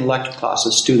often in elective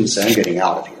classes, students say, I'm getting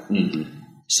out of here.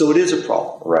 So it is a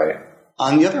problem. Right.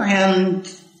 On the other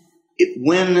hand,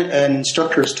 when an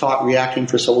instructor is taught reacting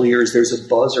for several years, there's a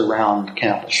buzz around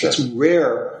campus. Sure. It's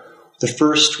rare. The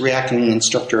first reacting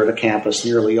instructor at a campus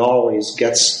nearly always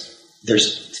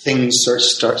there's things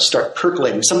start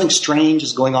percolating. Something strange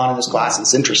is going on in this class.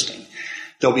 It's interesting.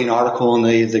 There'll be an article in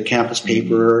the campus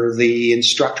paper. The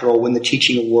instructor will win the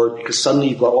teaching award because suddenly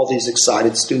you've got all these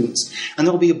excited students. And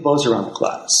there'll be a buzz around the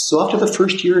class. So after the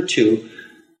first year or two,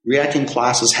 reacting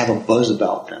classes have a buzz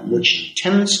about them, which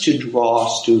tends to draw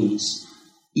students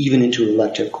even into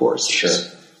elective courses. Sure.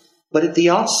 But at the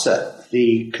outset,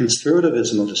 the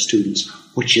conservatism of the students,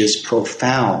 which is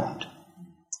profound.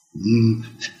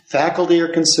 Faculty are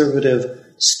conservative.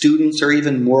 Students are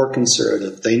even more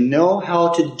conservative. They know how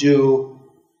to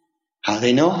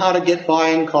get by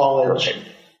in college. Perfect.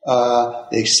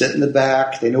 They sit in the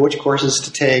back. They know which courses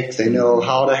to take. They know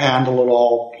how to handle it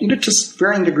all, to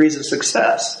varying degrees of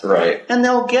success. Right. And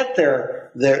they'll get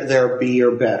their B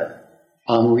or better.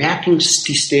 Reacting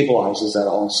destabilizes that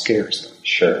all and scares them.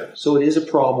 Sure. So it is a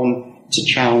problem. It's a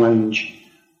challenge.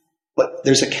 But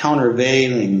there's a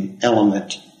countervailing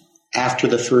element after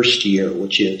the first year,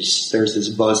 which is there's this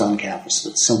buzz on campus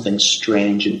that something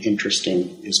strange and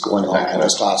interesting is going on in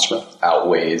this classroom.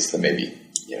 Outweighs the maybe,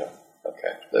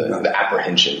 the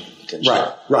apprehension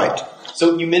potential. Right.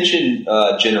 So you mentioned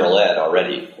general ed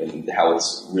already and how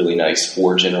it's really nice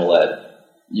for general ed.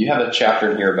 You have a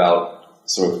chapter in here about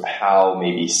sort of how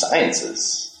maybe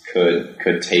sciences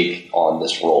could take on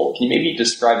this role. Can you maybe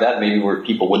describe that? Maybe where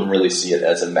people wouldn't really see it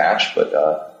as a match, but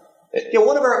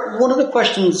one of the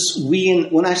questions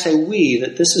when I say we,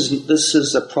 that this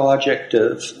is a project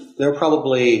of, there are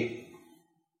probably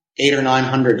 800 or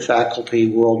 900 faculty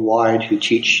worldwide who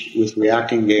teach with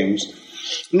reacting games.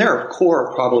 And there are a core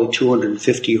of probably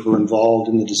 250 who are involved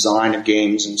in the design of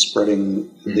games and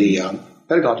spreading the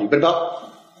pedagogy. But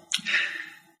about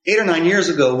 8 or 9 years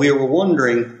ago, we were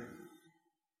wondering,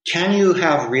 can you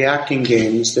have reacting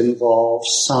games that involve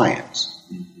science?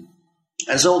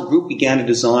 As our group began to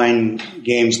design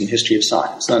games in the history of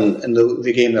science, and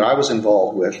the game that I was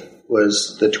involved with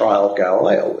was the Trial of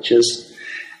Galileo, which is,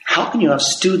 how can you have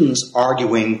students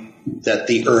arguing that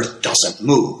the Earth doesn't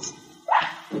move?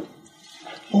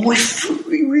 Well,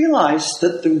 we realized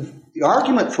that the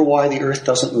argument for why the Earth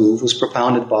doesn't move was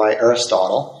propounded by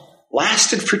Aristotle,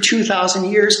 lasted for 2,000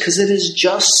 years because it is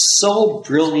just so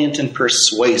brilliant and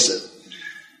persuasive.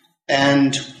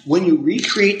 And when you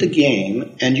recreate the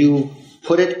game and you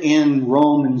put it in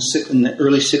Rome in the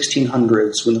early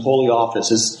 1600s when the Holy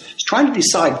Office is trying to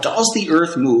decide, does the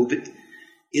Earth move?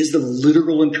 Is the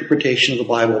literal interpretation of the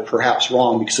Bible perhaps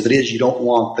wrong? Because if it is, you don't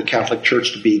want the Catholic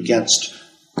Church to be against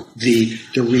the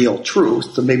real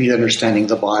truth. Maybe understanding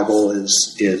the Bible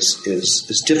is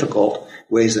difficult,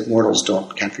 ways that mortals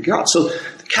can't figure out. So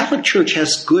the Catholic Church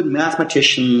has good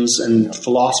mathematicians and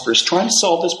philosophers trying to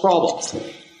solve this problem.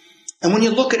 And when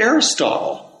you look at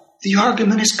Aristotle, the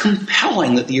argument is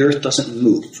compelling that the earth doesn't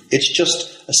move. It's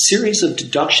just a series of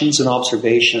deductions and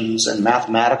observations and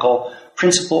mathematical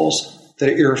principles that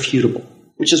are irrefutable,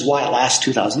 which is why it lasts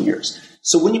 2,000 years.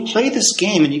 So when you play this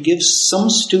game and you give some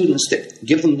students that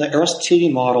give them the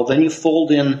Aristotelian model, then you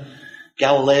fold in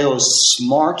Galileo's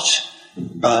smart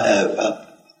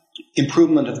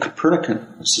improvement of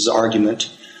Copernicus' argument,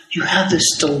 you have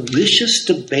this delicious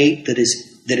debate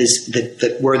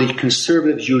that where the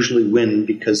conservatives usually win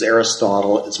because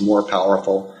Aristotle is more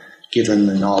powerful given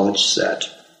the knowledge set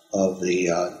of the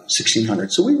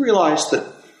 1600s. So we realized that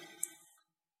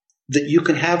you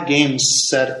can have games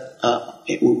set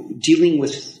dealing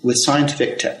with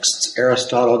scientific texts,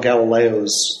 Aristotle,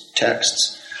 Galileo's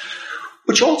texts,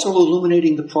 which also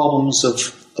illuminating the problems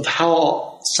of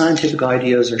how scientific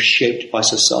ideas are shaped by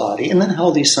society, and then how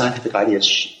these scientific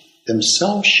ideas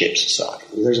themselves shape society.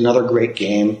 There's another great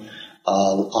game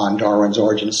on Darwin's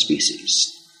Origin of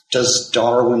Species. Does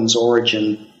Darwin's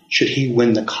origin, should he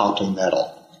win the Copley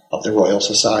Medal of the Royal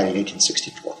Society in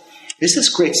 1864? Is this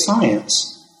great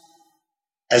science,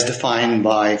 as defined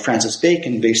by Francis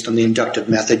Bacon, based on the inductive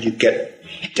method? You get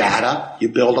data, you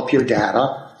build up your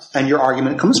data, and your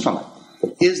argument comes from it.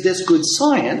 Is this good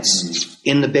science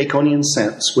in the Baconian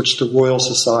sense, which the Royal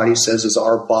Society says is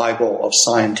our Bible of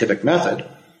scientific method?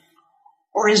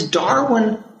 Or is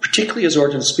Darwin, particularly his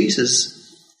Origin of Species,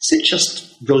 is it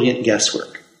just brilliant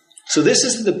guesswork? So this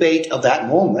is the debate of that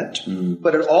moment,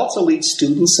 but it also leads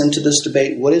students into this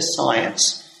debate: what is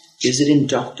science? Is it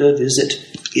inductive? Is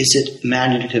it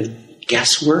imaginative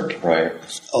guesswork? Right.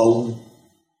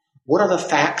 What are the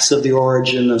facts of the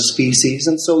origin of species?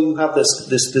 And so you have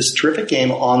this terrific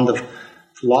game on the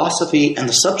philosophy and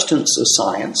the substance of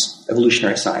science,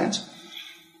 evolutionary science.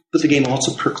 But the game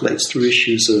also percolates through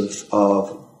issues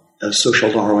of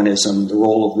social Darwinism, the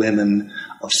role of women,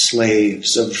 of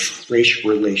slaves, of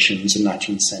racial relations in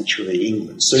 19th century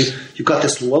England. So you've got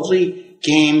this lovely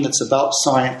game that's about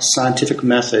science, scientific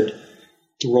method,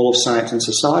 the role of science in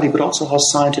society, but also how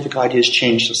scientific ideas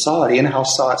change society and how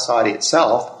society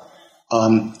itself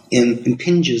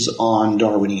impinges on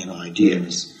Darwinian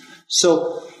ideas.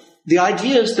 So the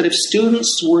idea is that if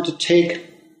students were to take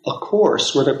a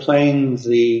course where they're playing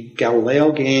the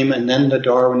Galileo game and then the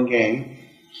Darwin game,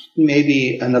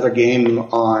 maybe another game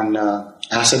on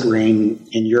acid rain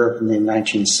in Europe in the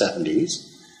 1970s,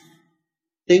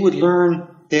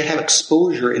 they'd have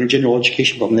exposure in a general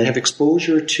education program. They'd have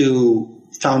exposure to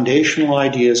foundational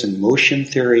ideas in motion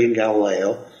theory in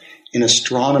Galileo, in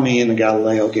astronomy in the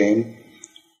Galileo game,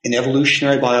 in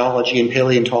evolutionary biology and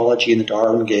paleontology in the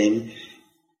Darwin game,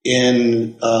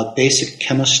 in basic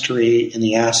chemistry in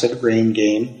the acid rain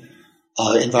game,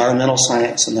 environmental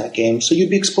science in that game. So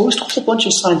you'd be exposed to a whole bunch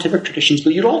of scientific traditions,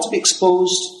 but you'd also be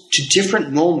exposed to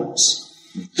different moments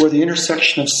where the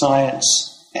intersection of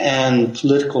science and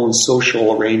political and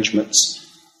social arrangements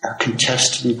are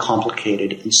contested and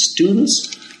complicated. And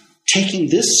students taking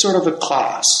this sort of a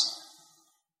class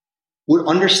would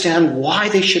understand why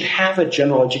they should have a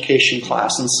general education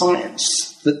class in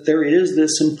science, that there is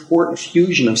this important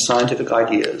fusion of scientific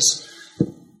ideas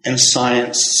and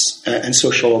science and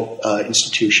social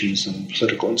institutions and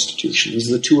political institutions.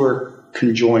 The two are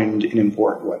conjoined in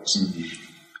important ways. Mm-hmm.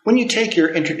 When you take your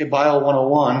Bio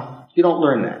 101, you don't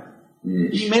learn that. Mm-hmm.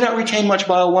 You may not retain much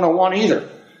Bio 101 either.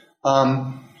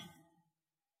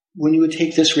 When you would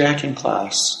take this reacting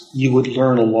class, you would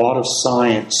learn a lot of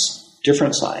science,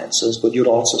 different sciences, but you'd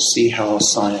also see how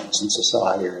science and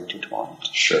society are intertwined.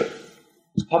 Sure.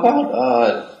 How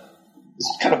about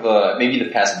kind of maybe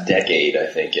the past decade, I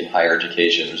think, in higher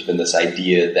education, there's been this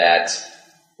idea that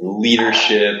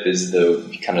leadership is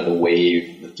the kind of the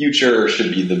wave, the future,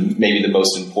 should be maybe the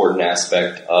most important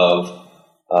aspect of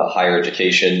higher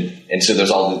education. And so there's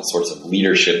all these sorts of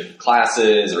leadership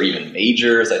classes or even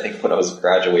majors. I think when I was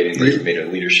graduating, they made a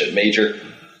leadership major.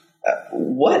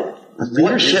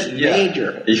 Leadership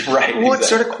major. Yeah, right. What exactly.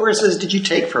 sort of courses did you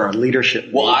take for a leadership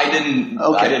major? Well, I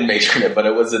didn't major in it, but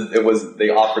it was they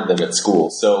offered them at school.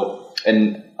 So,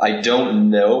 and I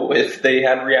don't know if they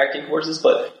had reacting courses,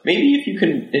 but maybe if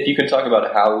you can talk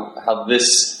about how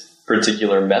this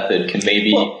particular method can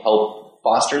maybe help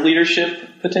foster leadership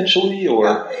potentially,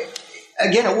 or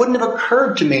again, it wouldn't have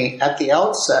occurred to me at the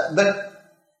outset, but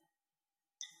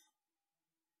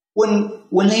when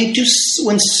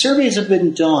surveys have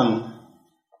been done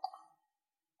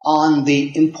on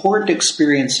the important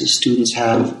experiences students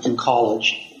have in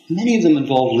college, many of them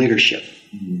involve leadership,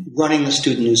 running the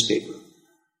student newspaper,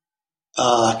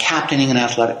 captaining an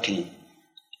athletic team,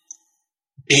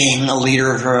 being a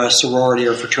leader of a sorority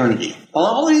or fraternity.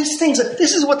 All of these things,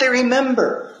 this is what they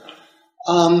remember.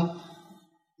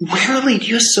 Rarely do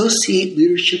you associate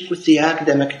leadership with the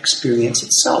academic experience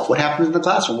itself. What happens in the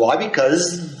classroom? Why?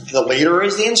 Because the leader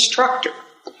is the instructor.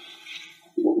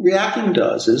 What reacting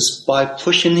does is by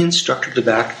pushing the instructor to the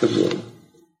back of the room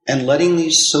and letting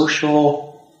these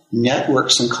social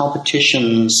networks and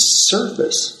competitions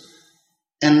surface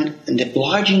and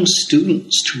obliging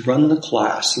students to run the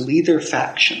class, lead their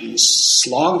factions,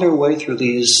 slog their way through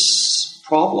these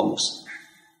problems,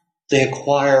 they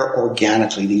acquire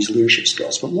organically these leadership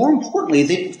skills. But more importantly,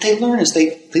 they learn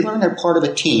they're part of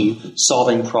a team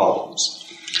solving problems.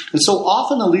 And so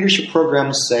often the leadership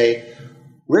programs say,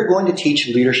 we're going to teach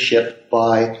leadership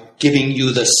by giving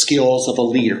you the skills of a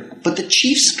leader. But the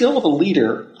chief skill of a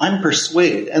leader, I'm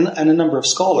persuaded, and a number of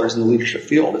scholars in the leadership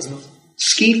field, is the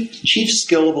chief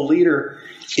skill of a leader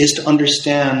is to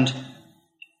understand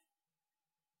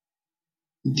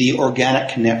the organic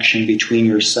connection between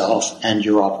yourself and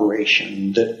your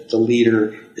operation, that the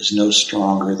leader is no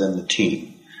stronger than the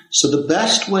team. So the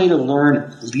best way to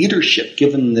learn leadership,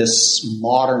 given this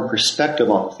modern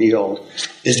perspective on the field,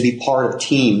 is to be part of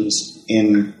teams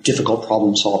in difficult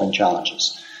problem-solving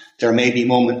challenges. There may be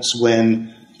moments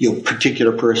when a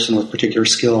particular person with particular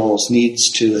skills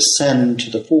needs to ascend to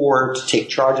the fore to take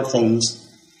charge of things.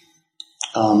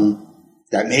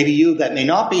 That may be you, that may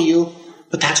not be you.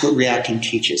 But that's what reacting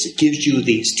teaches. It gives you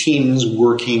these teams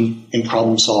working in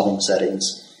problem-solving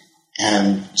settings,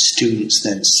 and students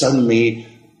then suddenly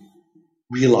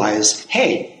realize,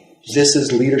 hey, this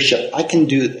is leadership. I can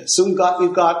do this. So we've got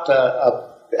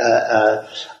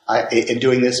in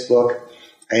doing this book,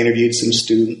 I interviewed some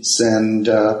students, and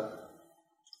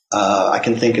I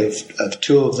can think of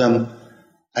two of them.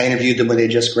 I interviewed them when they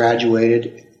just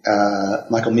graduated.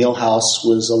 Michael Mielhaus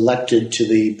was elected to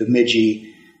the Bemidji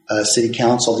City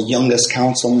Council, the youngest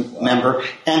council member,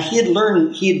 and he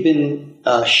had been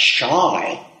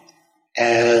shy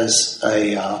as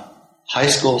a high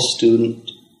school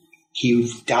student. He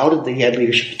doubted that he had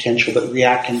leadership potential, but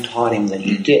reacting taught him that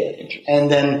he did. And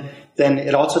then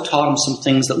it also taught him some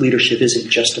things, that leadership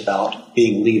isn't just about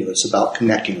being a leader, it's about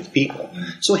connecting with people.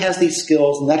 So he has these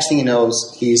skills, and the next thing he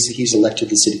knows, he's elected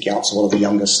to the city council, one of the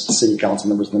youngest city council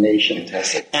members in the nation.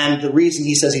 Fantastic. And the reason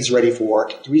he says he's ready for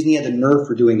it, the reason he had the nerve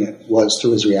for doing it, was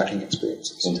through his reacting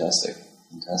experiences. Fantastic.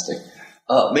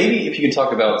 Maybe if you can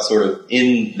talk about sort of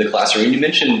in the classroom, you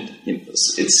mentioned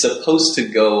it's supposed to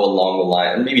go along the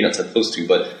line, or maybe not supposed to,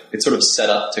 but it's sort of set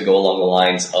up to go along the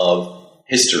lines of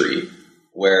history,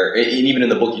 where, and even in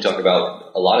the book you talk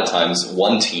about, a lot of times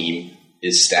one team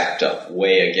is stacked up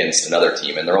way against another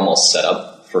team, and they're almost set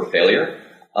up for failure.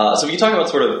 So if you talk about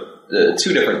sort of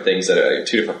two different things, that are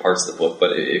two different parts of the book,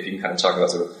 but if you can kind of talk about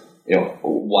sort of,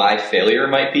 why failure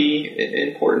might be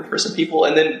important for some people,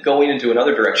 and then going into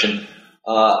another direction,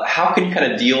 how can you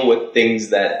kind of deal with things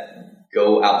that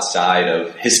go outside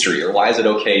of history, or why is it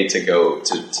okay to go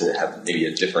to have maybe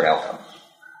a different outcome?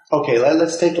 Okay,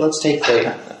 let's take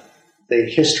the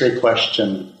history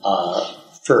question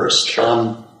first.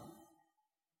 Sure.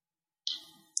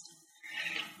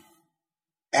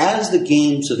 As the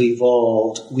games have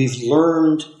evolved, we've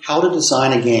learned how to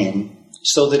design a game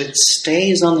so that it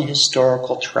stays on the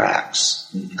historical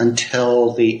tracks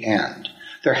until the end.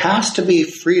 There has to be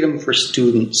freedom for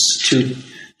students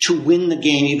to win the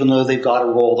game, even though they've got a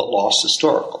role that lost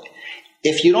historically.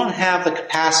 If you don't have the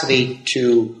capacity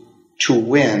to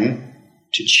win,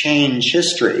 to change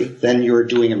history, then you're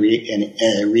doing a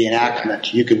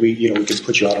reenactment. You could, we could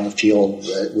put you out on the field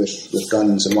with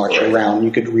guns and march around.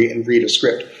 You could read a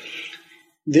script.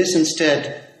 This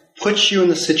instead puts you in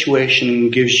the situation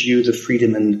and gives you the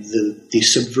freedom and the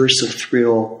subversive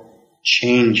thrill,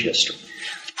 change history.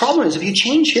 The problem is, if you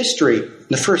change history in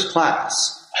the first class,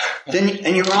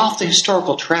 and you're off the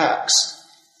historical tracks,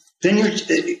 then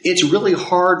it's really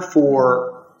hard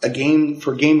for a game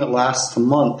that lasts a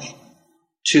month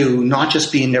to not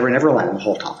just be in Never Never Land the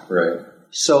whole time. Right.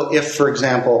 So if, for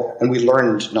example, and we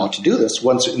learned not to do this,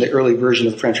 once in the early version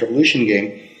of the French Revolution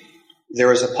game, there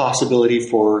was a possibility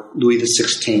for Louis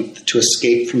XVI to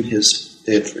escape from his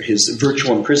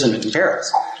virtual imprisonment in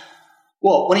Paris.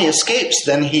 Well, when he escapes,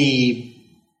 then he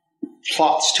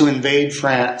plots to invade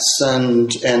France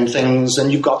and things,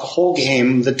 and you've got the whole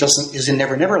game that is in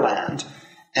Never Never Land,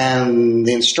 and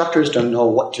the instructors don't know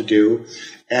what to do,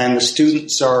 and the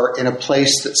students are in a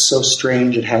place that's so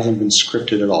strange it hasn't been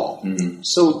scripted at all. Mm-hmm.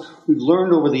 So we've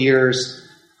learned over the years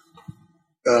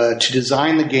to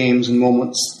design the games in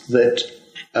moments that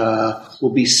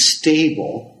will be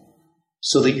stable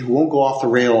so that you won't go off the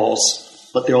rails,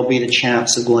 but there will be the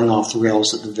chance of going off the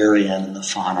rails at the very end in the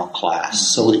final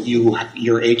class so that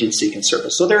your agency can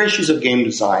surface. So there are issues of game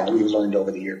design that we've learned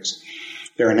over the years.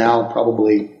 There are now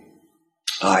probably,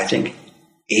 I think,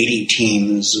 80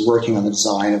 teams working on the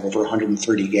design of over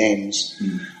 130 games.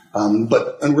 And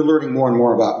we're learning more and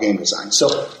more about game design.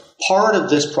 So part of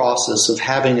this process of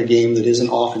having a game that isn't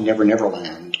often Never Never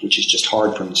Land, which is just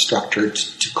hard for an instructor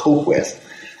to cope with,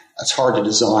 it's hard to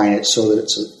design it so that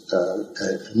it's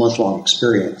a month-long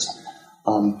experience.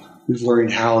 We've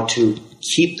learned how to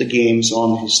keep the games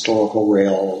on historical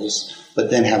rails, but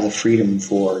then have the freedom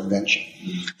for invention.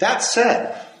 That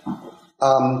said,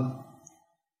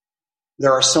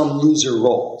 there are some loser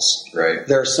roles. Right.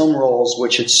 There are some roles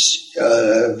which it's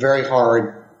very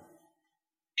hard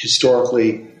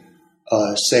historically.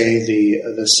 Say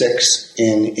the Sikhs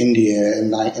in India in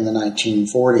the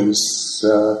 1940s.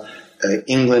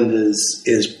 England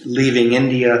is leaving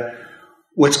India.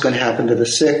 What's going to happen to the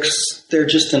Sikhs? They're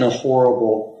just in a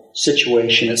horrible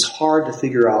situation. It's hard to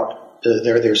figure out.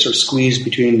 They're sort of squeezed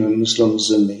between the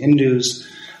Muslims and the Hindus.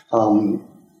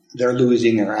 They're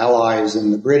losing their allies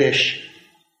in the British.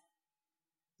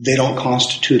 They don't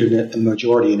constitute a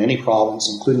majority in any province,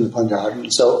 including the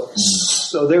Punjab. So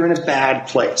they're in a bad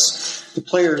place.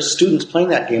 The students playing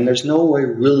that game, there's no way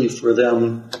really for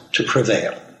them to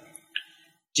prevail.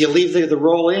 Do you leave the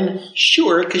role in?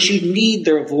 Sure, because you need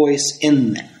their voice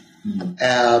in there.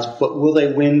 But will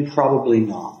they win? Probably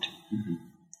not.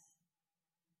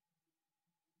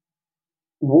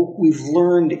 What we've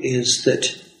learned is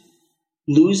that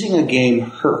losing a game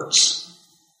hurts.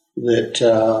 That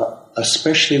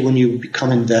especially when you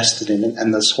become invested in it,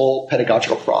 and this whole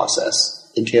pedagogical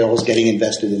process entails getting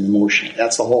invested in emotion.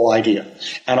 That's the whole idea,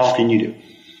 and often you do.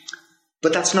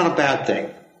 But that's not a bad thing.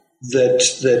 That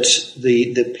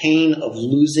the pain of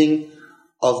losing,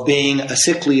 of being a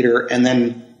Sikh leader and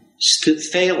then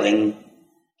failing,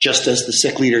 just as the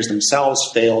Sikh leaders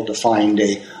themselves failed to find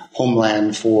a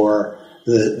homeland for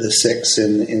the Sikhs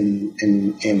in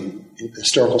the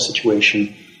historical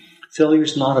situation, failure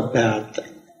is not a bad thing.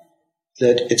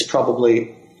 That it's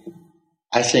probably,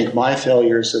 I think my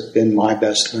failures have been my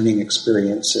best learning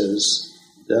experiences.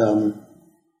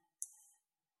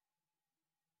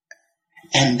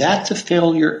 And that the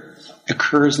failure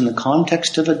occurs in the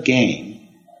context of a game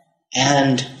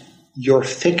and your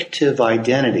fictive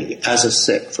identity as a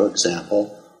Sikh, for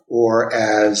example, or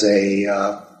as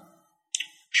a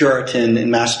Puritan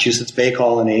in Massachusetts Bay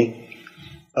Colony,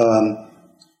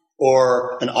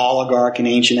 or an oligarch in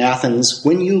ancient Athens,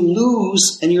 when you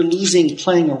lose and you're losing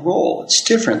playing a role, it's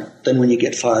different than when you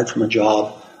get fired from a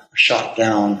job or shot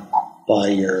down by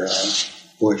your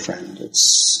boyfriend.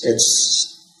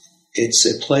 It's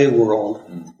a play world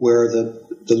where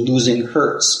the losing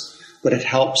hurts, but it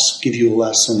helps give you a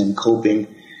lesson in coping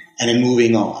and in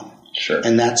moving on. Sure.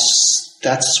 And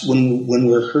that's when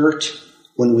we're hurt,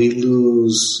 when we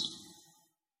lose,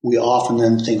 we often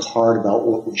then think hard about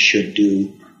what we should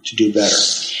do to do better.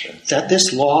 Sure. That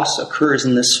this loss occurs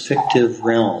in this fictive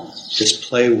realm, this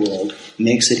play world,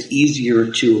 makes it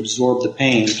easier to absorb the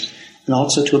pain and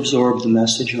also to absorb the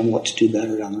message on what to do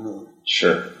better down the road.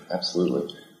 Sure,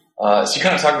 absolutely. So you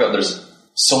kind of talk about there's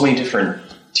so many different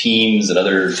teams and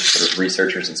other sort of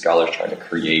researchers and scholars trying to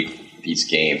create these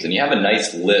games, and you have a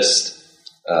nice list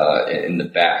in the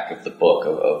back of the book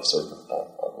of sort of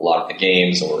a lot of the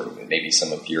games, or maybe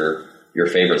some of your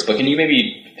favorites. But can you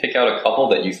maybe pick out a couple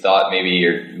that you thought maybe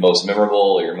your most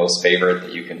memorable or your most favorite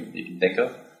that you can think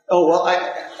of? Oh well,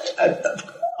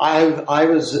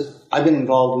 I've been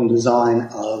involved in the design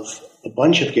of a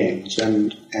bunch of games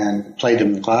and played them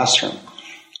in the classroom.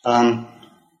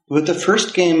 But the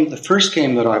first game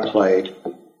that I played,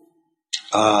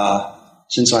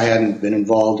 since I hadn't been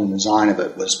involved in the design of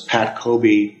it, was Pat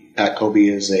Coby. Pat Coby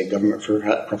is a government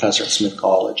professor at Smith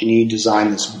College, and he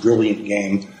designed this brilliant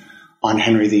game on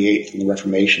Henry VIII and the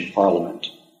Reformation Parliament.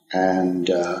 And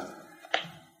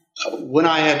when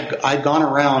I'd gone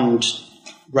around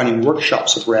running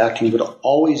workshops with Reacting, but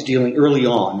always dealing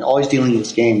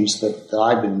with games that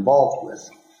I'd been involved with.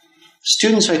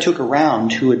 Students I took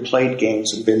around who had played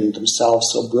games and been themselves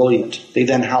so brilliant, they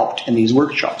then helped in these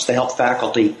workshops. They helped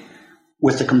faculty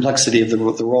with the complexity of the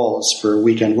roles for a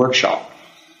weekend workshop.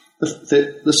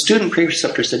 The student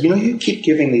preceptor said, you keep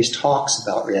giving these talks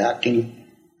about Reacting,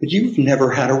 but you've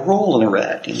never had a role in a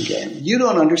Reacting game. You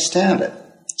don't understand it.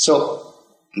 So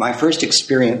my first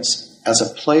experience as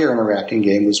a player in a Reacting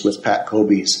game was with Pat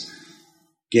Coby's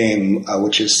game,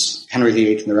 which is Henry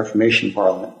VIII and the Reformation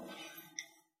Parliament.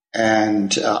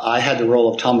 And I had the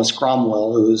role of Thomas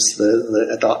Cromwell, who's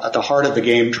at the heart of the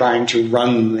game, trying to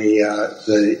run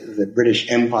the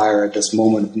British Empire at this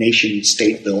moment of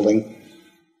nation-state building.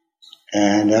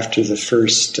 And after the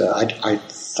first, I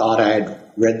thought I had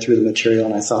read through the material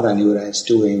and I thought I knew what I was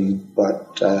doing,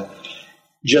 but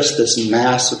just this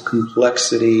massive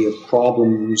complexity of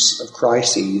problems, of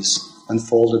crises,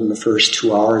 unfolded in the first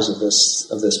 2 hours of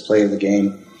this play of the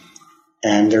game.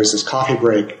 And there's this coffee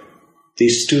break.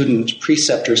 These student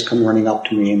preceptors come running up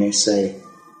to me and they say,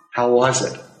 "How was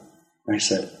it?" And I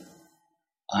said,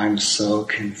 "I'm so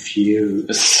confused."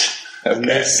 Okay. And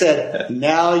they said,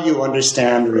 "Now you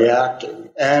understand reacting."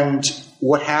 And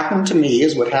what happened to me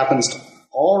is what happens to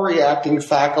all reacting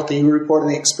faculty who report on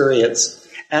the experience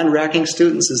and reacting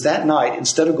students is that night,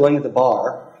 instead of going to the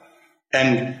bar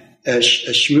and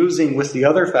schmoozing with the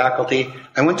other faculty,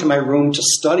 I went to my room to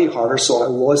study harder so I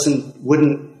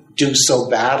wouldn't do so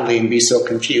badly and be so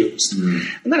confused.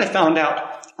 And then I found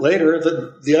out later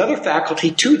that the other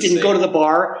faculty too didn't go to the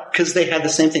bar because they had the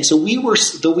same thing. So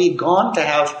we'd gone to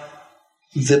have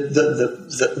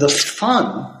the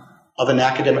fun of an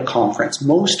academic conference,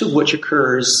 most of which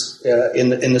occurs in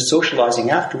the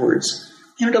socializing afterwards,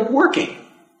 ended up working,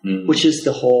 which is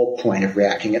the whole point of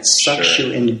reacting. It sucks you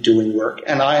into doing work.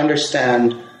 And I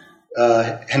understand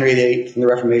Henry VIII and the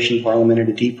Reformation Parliament in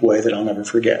a deep way that I'll never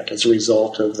forget as a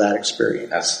result of that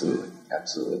experience. Absolutely.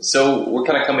 So we're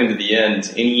kind of coming to the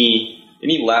end.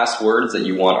 Any last words that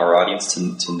you want our audience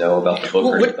to know about the book?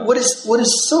 Well, what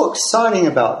is so exciting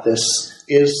about this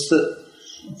is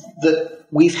that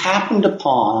we've happened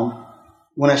upon,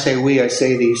 when I say we, I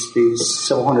say these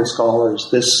several hundred scholars,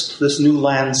 this new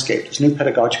landscape, this new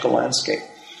pedagogical landscape.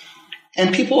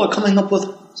 And people are coming up with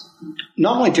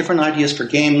not only different ideas for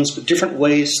games, but different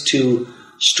ways to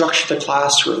structure the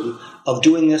classroom, of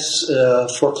doing this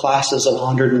for classes of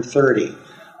 130,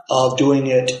 of doing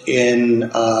it in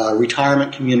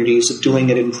retirement communities, of doing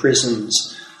it in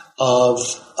prisons, of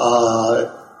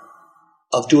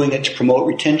doing it to promote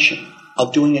retention,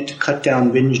 of doing it to cut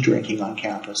down binge drinking on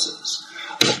campuses.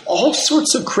 All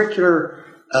sorts of curricular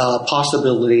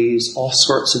possibilities, all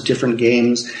sorts of different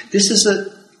games. This is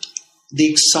the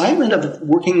excitement of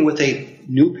working with a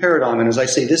new paradigm, and as I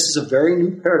say, this is a very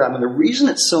new paradigm, and the reason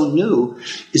it's so new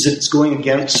is that it's going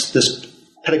against this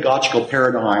pedagogical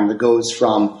paradigm that goes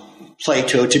from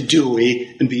Plato to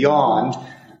Dewey and beyond.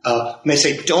 They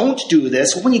say, don't do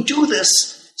this. Well, when you do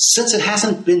this, since it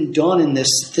hasn't been done in this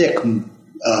thick,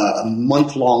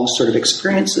 month-long sort of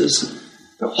experiences,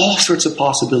 there are all sorts of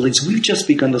possibilities. We've just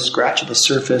begun to scratch the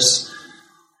surface.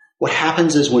 What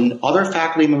happens is when other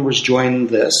faculty members join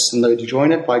this, and they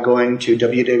join it by going to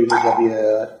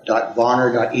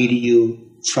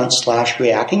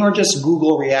www.varner.edu/reacting, or just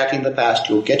Google reacting the past,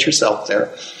 you'll get yourself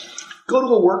there. Go to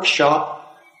a workshop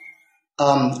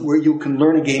where you can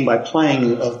learn a game by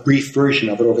playing a brief version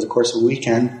of it over the course of a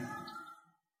weekend.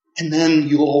 And then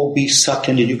you'll be sucked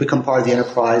into it. You become part of the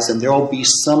enterprise, and there will be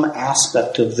some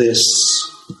aspect of this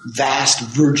vast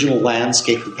virginal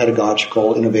landscape of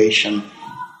pedagogical innovation.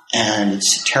 And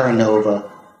it's Terra Nova,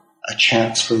 a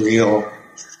chance for real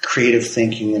creative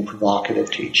thinking and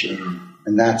provocative teaching.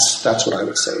 And that's what I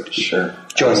would say to you. Sure.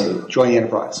 Join the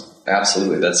enterprise.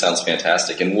 Absolutely. That sounds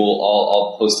fantastic. And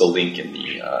I'll post a link in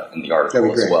the article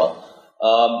as well.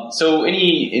 So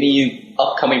any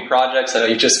upcoming projects? I know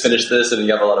you just finished this and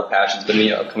you have a lot of passions, but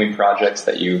any upcoming projects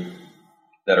that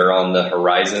are on the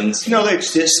horizons? No,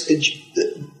 it's just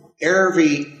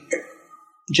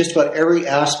just about every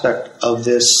aspect of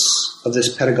this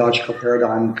pedagogical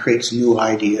paradigm creates new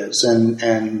ideas, and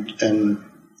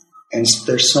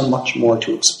there's so much more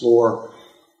to explore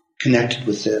connected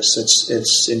with this.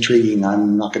 It's intriguing.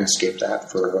 I'm not going to escape that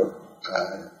for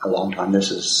a long time. This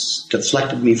has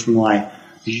deflected me from my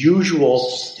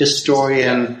usual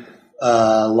historian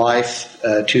life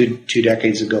 2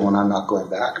 decades ago, and I'm not going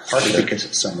back, partly because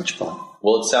it's so much fun.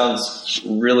 Well, it sounds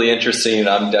really interesting, and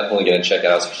I'm definitely going to check it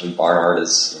out, especially Barnard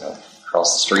is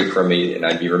across the street from me, and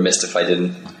I'd be remiss if I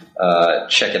didn't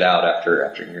check it out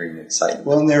after hearing the excitement.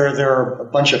 Well, and there are a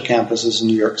bunch of campuses in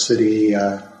New York City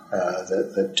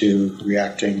that do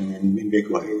reacting in big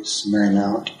ways.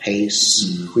 Marymount,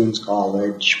 Pace, Queens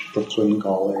College, Brooklyn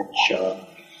College, and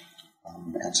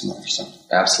some others. So.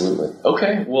 Absolutely.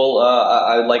 Okay. Well,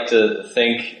 I'd like to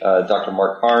thank Dr.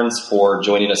 Mark Carnes for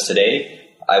joining us today.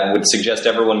 I would suggest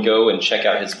everyone go and check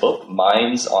out his book,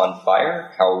 Minds on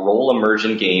Fire, How Role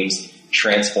Immersion Games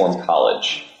Transform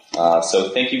College.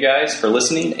 So thank you guys for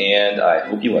listening, and I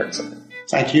hope you learned something.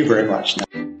 Thank you very much.